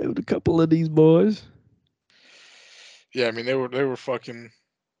scared to play with a couple of these boys. Yeah, I mean, they were fucking.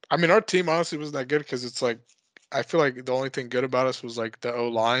 I mean, our team honestly wasn't that good because it's like, I feel like the only thing good about us was like the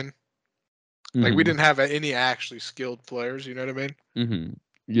O-line. Like we Mm-hmm. didn't have any actually skilled players. You know what I mean? Mm-hmm.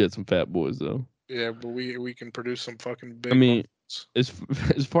 You had some fat boys though. Yeah, but we can produce some fucking I big mean, ones. Jones. as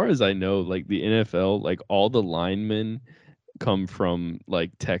far as I know, like the NFL, like all the linemen come from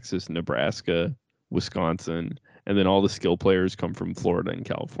like Texas, Nebraska, Wisconsin, and then all the skill players come from Florida and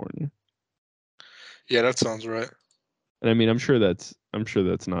California. Yeah, that sounds right. And I mean, I'm sure that's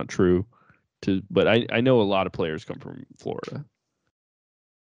not true, but I know a lot of players come from Florida,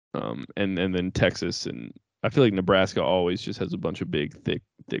 and then Texas, and I feel like Nebraska always just has a bunch of big, thick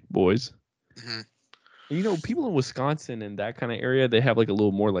boys. Mhm. And, you know, people in Wisconsin and that kind of area, they have like a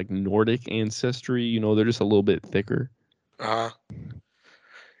little more like Nordic ancestry. You know, they're just a little bit thicker.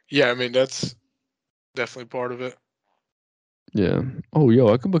 Yeah, I mean that's definitely part of it. Yeah. Oh,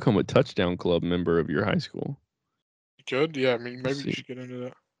 yo, I can become a touchdown club member of your high school. Good. Yeah, I mean maybe we See. should get into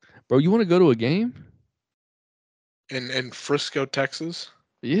that. Bro, you want to go to a game? In Frisco, Texas.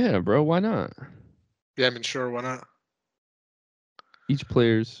 Yeah, bro. Why not? Yeah, I mean sure, why not? Each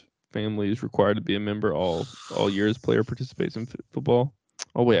player's family is required to be a member all years player participates in football.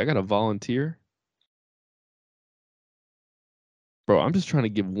 Oh wait, I got to volunteer. Bro, I'm just trying to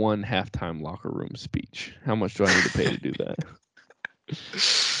give one halftime locker room speech. How much do I need to pay to do that?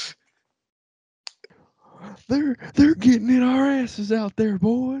 They're getting in our asses out there,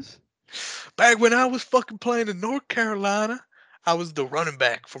 boys. Back when I was fucking playing in North Carolina, I was the running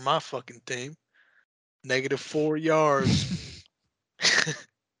back for my fucking team. -4 yards.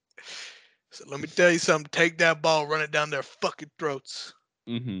 So let me tell you something. Take that ball, run it down their fucking throats.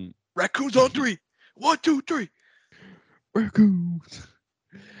 Mm-hmm. Raccoons on 3. 1, 2, 3. Raccoons.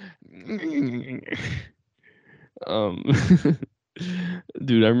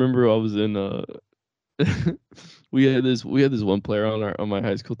 Dude, I remember I was in we had this one player on my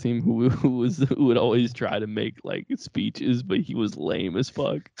high school team who would always try to make like speeches, but he was lame as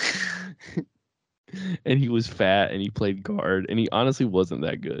fuck. And he was fat and he played guard and he honestly wasn't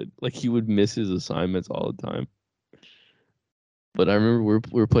that good. Like he would miss his assignments all the time. But I remember we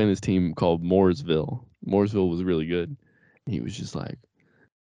were playing this team called Mooresville. Mooresville was really good. And he was just like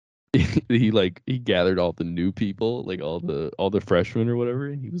he gathered all the new people, like all the freshmen or whatever,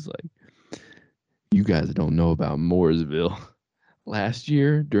 and he was like, "You guys don't know about Mooresville. Last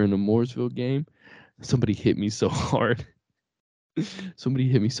year during the Mooresville game, somebody hit me so hard.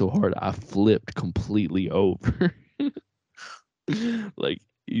 I flipped completely over." Like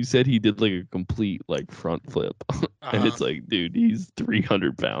you said, he did like a complete like front flip, and it's like, dude, he's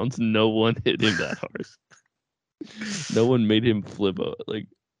 300 pounds. No one hit him that hard. No one made him flip like.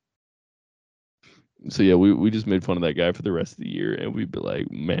 So yeah, we just made fun of that guy for the rest of the year, and we'd be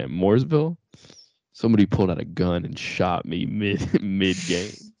like, man, Mooresville, somebody pulled out a gun and shot me mid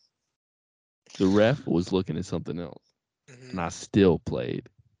game. The ref was looking at something else, and I still played.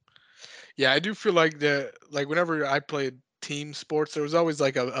 Yeah, I do feel like whenever I played team sports, there was always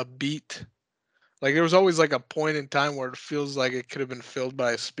like a beat. Like there was always like a point in time where it feels like it could have been filled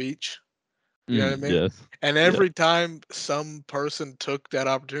by a speech. You know what I mean? Yes. And every time some person took that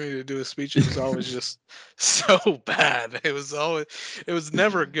opportunity to do a speech, it was always just so bad. It was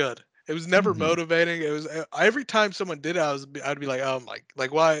never good. It was never motivating. It was every time someone did it, I'd be like, oh my,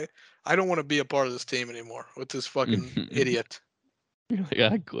 like why? I don't want to be a part of this team anymore with this fucking idiot. You're like,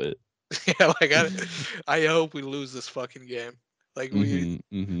 I quit. Yeah, like I hope we lose this fucking game. Like I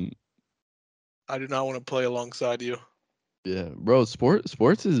do not want to play alongside you. Yeah, bro.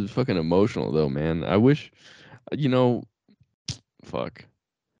 Sports is fucking emotional though, man. I wish, you know, fuck.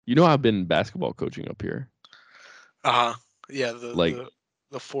 You know, I've been basketball coaching up here. Yeah, Like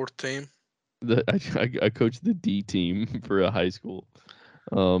the fourth team. I coached the D team for a high school,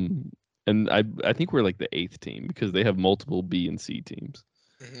 and I think we're like the 8th team because they have multiple B and C teams.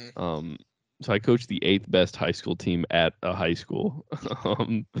 So I coached the 8th best high school team at a high school.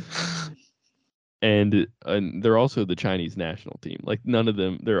 And they're also the Chinese national team. Like none of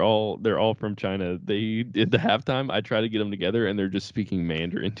them, they're all from China. They did the halftime. I try to get them together, and they're just speaking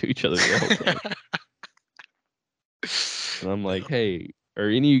Mandarin to each other the whole time. And I'm like, hey, are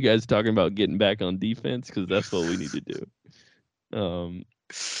any of you guys talking about getting back on defense? Because that's what we need to do.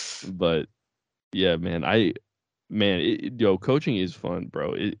 But yeah, man, coaching is fun,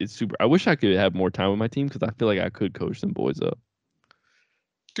 bro. It's super. I wish I could have more time with my team because I feel like I could coach them boys up.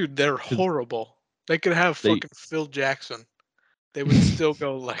 Dude, they're horrible. They could have fucking Phil Jackson. They would still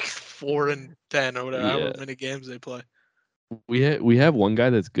go like 4-10 or whatever, however many games they play. We have one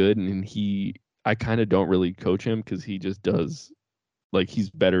guy that's good, and I kind of don't really coach him because he just does, like, he's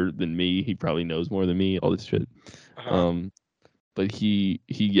better than me. He probably knows more than me, all this shit. But he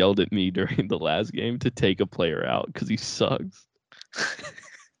yelled at me during the last game to take a player out because he sucks.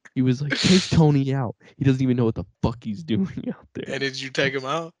 He was like, take Tony out. He doesn't even know what the fuck he's doing out there. And did you take him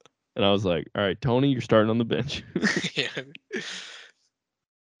out? And I was like, all right, Tony, you're starting on the bench. Yeah.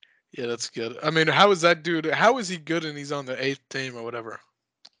 Yeah, that's good. I mean, how is that dude? How is he good and he's on the 8th team or whatever?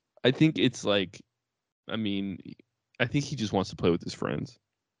 I think it's like, I mean, I think he just wants to play with his friends.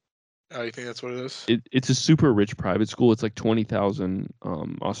 Oh, you think that's what it is? It's a super rich private school. It's like 20,000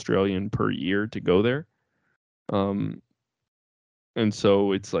 Australian per year to go there. And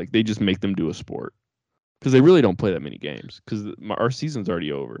so it's like they just make them do a sport because they really don't play that many games because our season's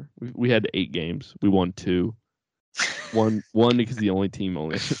already over. We had 8 games. We won 2. One because the only team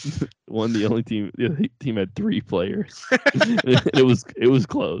the other team had 3 players. it was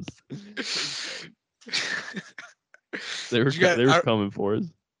close. They were coming for us.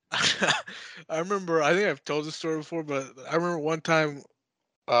 I remember. I think I've told this story before, but I remember one time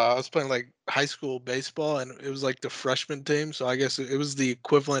I was playing like high school baseball, and it was like the freshman team. So I guess it was the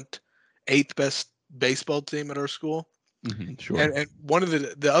equivalent 8th best baseball team at our school. Sure. And one of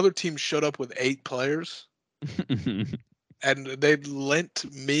the other teams showed up with 8 players. And they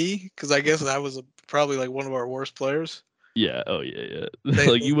lent me because I guess I was probably like one of our worst players. Yeah. Oh yeah.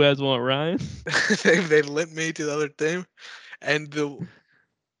 Like you guys want Ryan? they lent me to the other team, and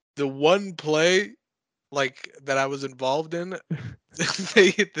the one play like that I was involved in,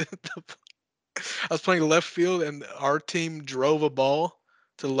 I was playing left field, and our team drove a ball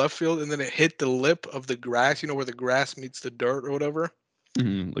to left field, and then it hit the lip of the grass. You know where the grass meets the dirt or whatever.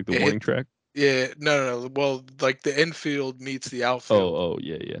 Like the warning track. Yeah, no. Well, like the infield meets the outfield. Oh,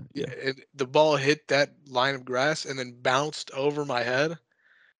 yeah. The ball hit that line of grass and then bounced over my head.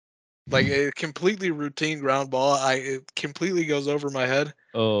 Like a completely routine ground ball. It completely goes over my head.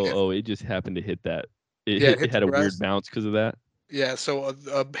 It just happened to hit that. It had a weird bounce because of that. Yeah, so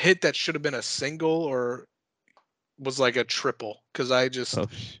a hit that should have been a single or was like a triple because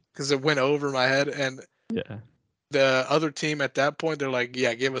it went over my head, and yeah. The other team at that point, they're like,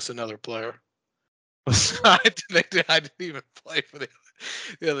 yeah, give us another player. I didn't even play for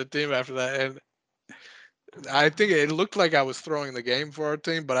the other team after that. And I think it looked like I was throwing the game for our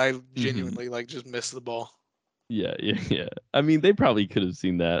team, but I genuinely like just missed the ball. Yeah. I mean, they probably could have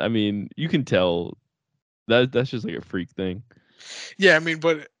seen that. I mean, you can tell that's just like a freak thing. Yeah, I mean,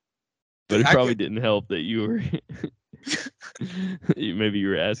 but it probably didn't help that you were maybe you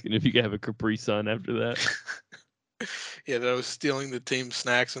were asking if you could have a Capri Sun after that. Yeah, that I was stealing the team's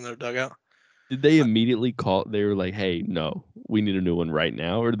snacks in their dugout. Did they immediately call? They were like, "Hey, no, we need a new one right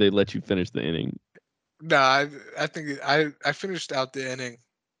now," or did they let you finish the inning? No, I think I finished out the inning.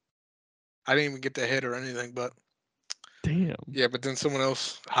 I didn't even get the hit or anything, but damn. Yeah, but then someone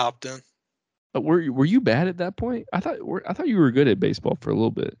else hopped in. Were you bad at that point? I thought you were good at baseball for a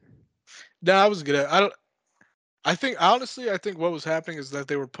little bit. No, I was good at. I think what was happening is that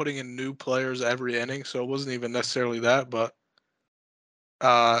they were putting in new players every inning, so it wasn't even necessarily that. But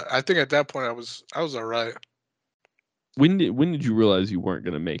I think at that point I was all right. When did you realize you weren't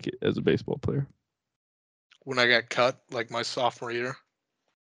going to make it as a baseball player? When I got cut, like my sophomore year.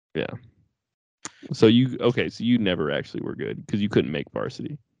 Yeah. So you never actually were good because you couldn't make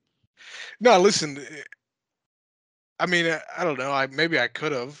varsity. No, listen. I mean, I don't know. Maybe I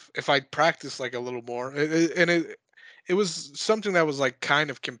could have if I practiced like a little more. It was something that was like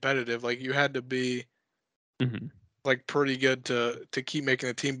kind of competitive. Like you had to be like pretty good to keep making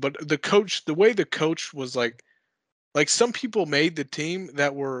the team. But the way the coach was like some people made the team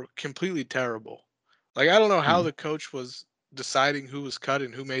that were completely terrible. Like I don't know how the coach was deciding who was cut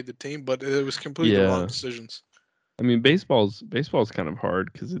and who made the team, but it was completely wrong decisions. I mean, baseball's kind of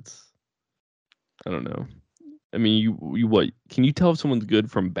hard because it's, I don't know. I mean, you what? Can you tell if someone's good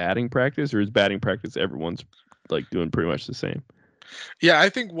from batting practice, or is batting practice everyone's like doing pretty much the same? Yeah, I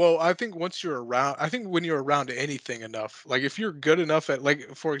think once you're around, I think when you're around anything enough, like if you're good enough at,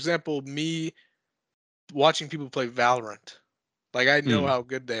 like, for example, me watching people play Valorant, like I know how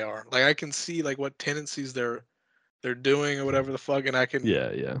good they are. Like I can see like what tendencies they're doing or whatever the fuck, and I can.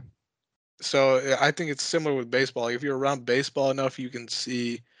 Yeah. So I think it's similar with baseball. Like, if you're around baseball enough, you can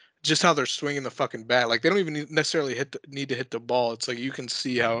see just how they're swinging the fucking bat. Like they don't even necessarily need to hit the ball. It's like you can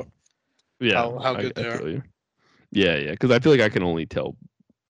see how good they are. You. Yeah. Because I feel like I can only tell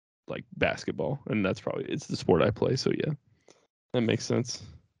like basketball, and it's the sport I play. So yeah, that makes sense.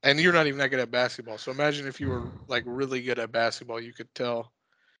 And you're not even that good at basketball. So imagine if you were like really good at basketball, you could tell.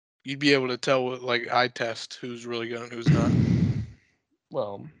 You'd be able to tell with like eye test who's really good and who's not.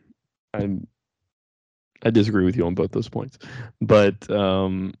 Well, I disagree with you on both those points, but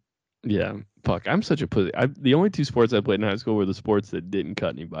yeah, fuck, I'm such a pussy. The only 2 sports I played in high school were the sports that didn't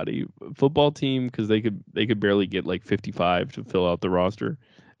cut anybody. Football team because they could barely get like 55 to fill out the roster,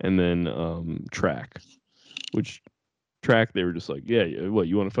 and then track, which Track, they were just like, yeah, what,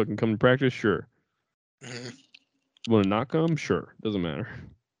 you want to fucking come to practice? Sure. Mhm. You want to not come? Sure. Doesn't matter.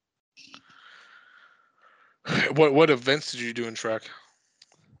 What events did you do in track?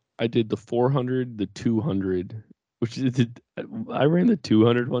 I did the 400, the 200, which is I ran the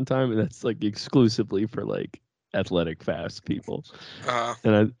 200 one time, and that's like exclusively for like athletic fast people. Uh,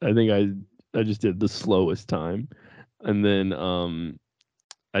 And I think I just did the slowest time, and then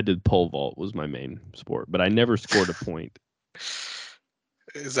I did pole vault was my main sport, but I never scored a point.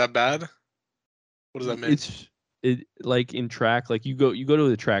 is that bad? What does that mean? It like in track, like you go to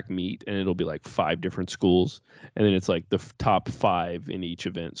the track meet, and it'll be like 5 different schools, and then it's like the top 5 in each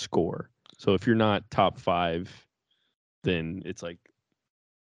event score. So if you're not top 5, then it's like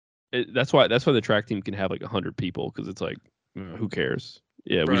that's why the track team can have like 100 people, because it's like who cares?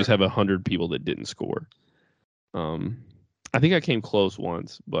 Yeah, we Right. just have 100 people that didn't score. I think I came close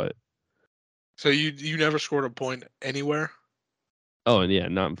once, but So you never scored a point anywhere? oh, and yeah,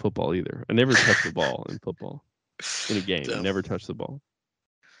 not in football either. I never touched the ball in football in a game. Damn. Never touched the ball.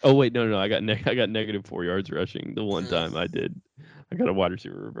 Oh wait, no, I got I got negative 4 yards rushing the one Mm. time I did. I got a wide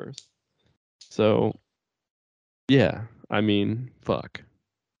receiver reverse. So, yeah, I mean, fuck.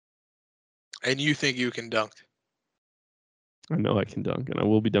 And you think you can dunk? I know I can dunk, and I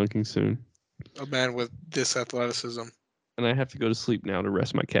will be dunking soon. A man with this athleticism. And I have to go to sleep now to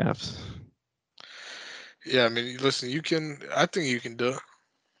rest my calves. Yeah, I mean, listen, you can. I think you can do it.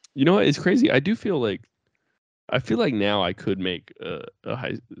 You know what? It's crazy. I feel like now I could make a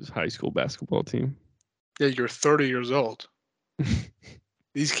high school basketball team. Yeah, you're 30 years old.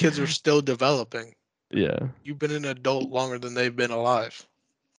 These kids are still developing. Yeah. You've been an adult longer than they've been alive.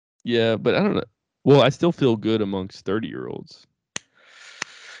 Yeah, but I don't know. Well, I still feel good amongst 30-year-olds.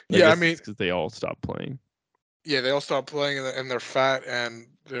 Yeah, I mean, because they all stopped playing. yeah, they all stop playing and they're fat and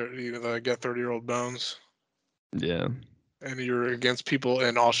they get 30-year-old bones. Yeah, And you're against people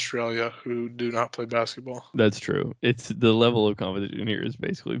in Australia who do not play basketball. that's true. It's the level of competition here is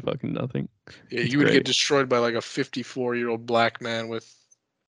basically fucking nothing. Yeah, It's you would great. get destroyed by like a 54-year-old black man with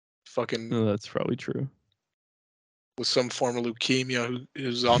fucking Oh, that's probably true. with some form of leukemia who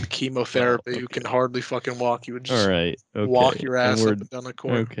is on chemotherapy who can okay. hardly fucking walk. You would just All right. Okay. walk your ass And up and down the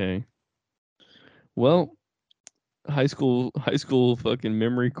court. Okay. Well, high school fucking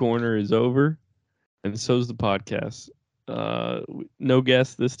memory corner is over, and so's the podcast. No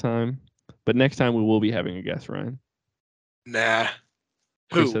guest this time, but next time we will be having a guest, Ryan. Nah.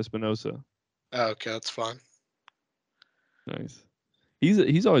 Chris Who? Espinosa. Oh, okay, that's fine. Nice.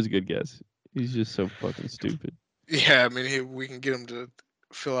 He's always a good guest. He's just so fucking stupid. Yeah, I mean, we can get him to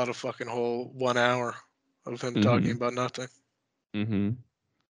fill out a fucking whole 1 hour of him talking about nothing. Mm-hmm.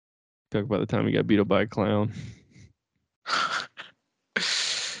 Talk about the time he got beat up by a clown.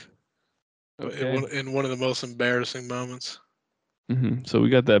 Okay. In one of the most embarrassing moments. So we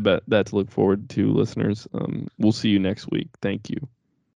got that to look forward to, listeners. We'll see you next week. Thank you.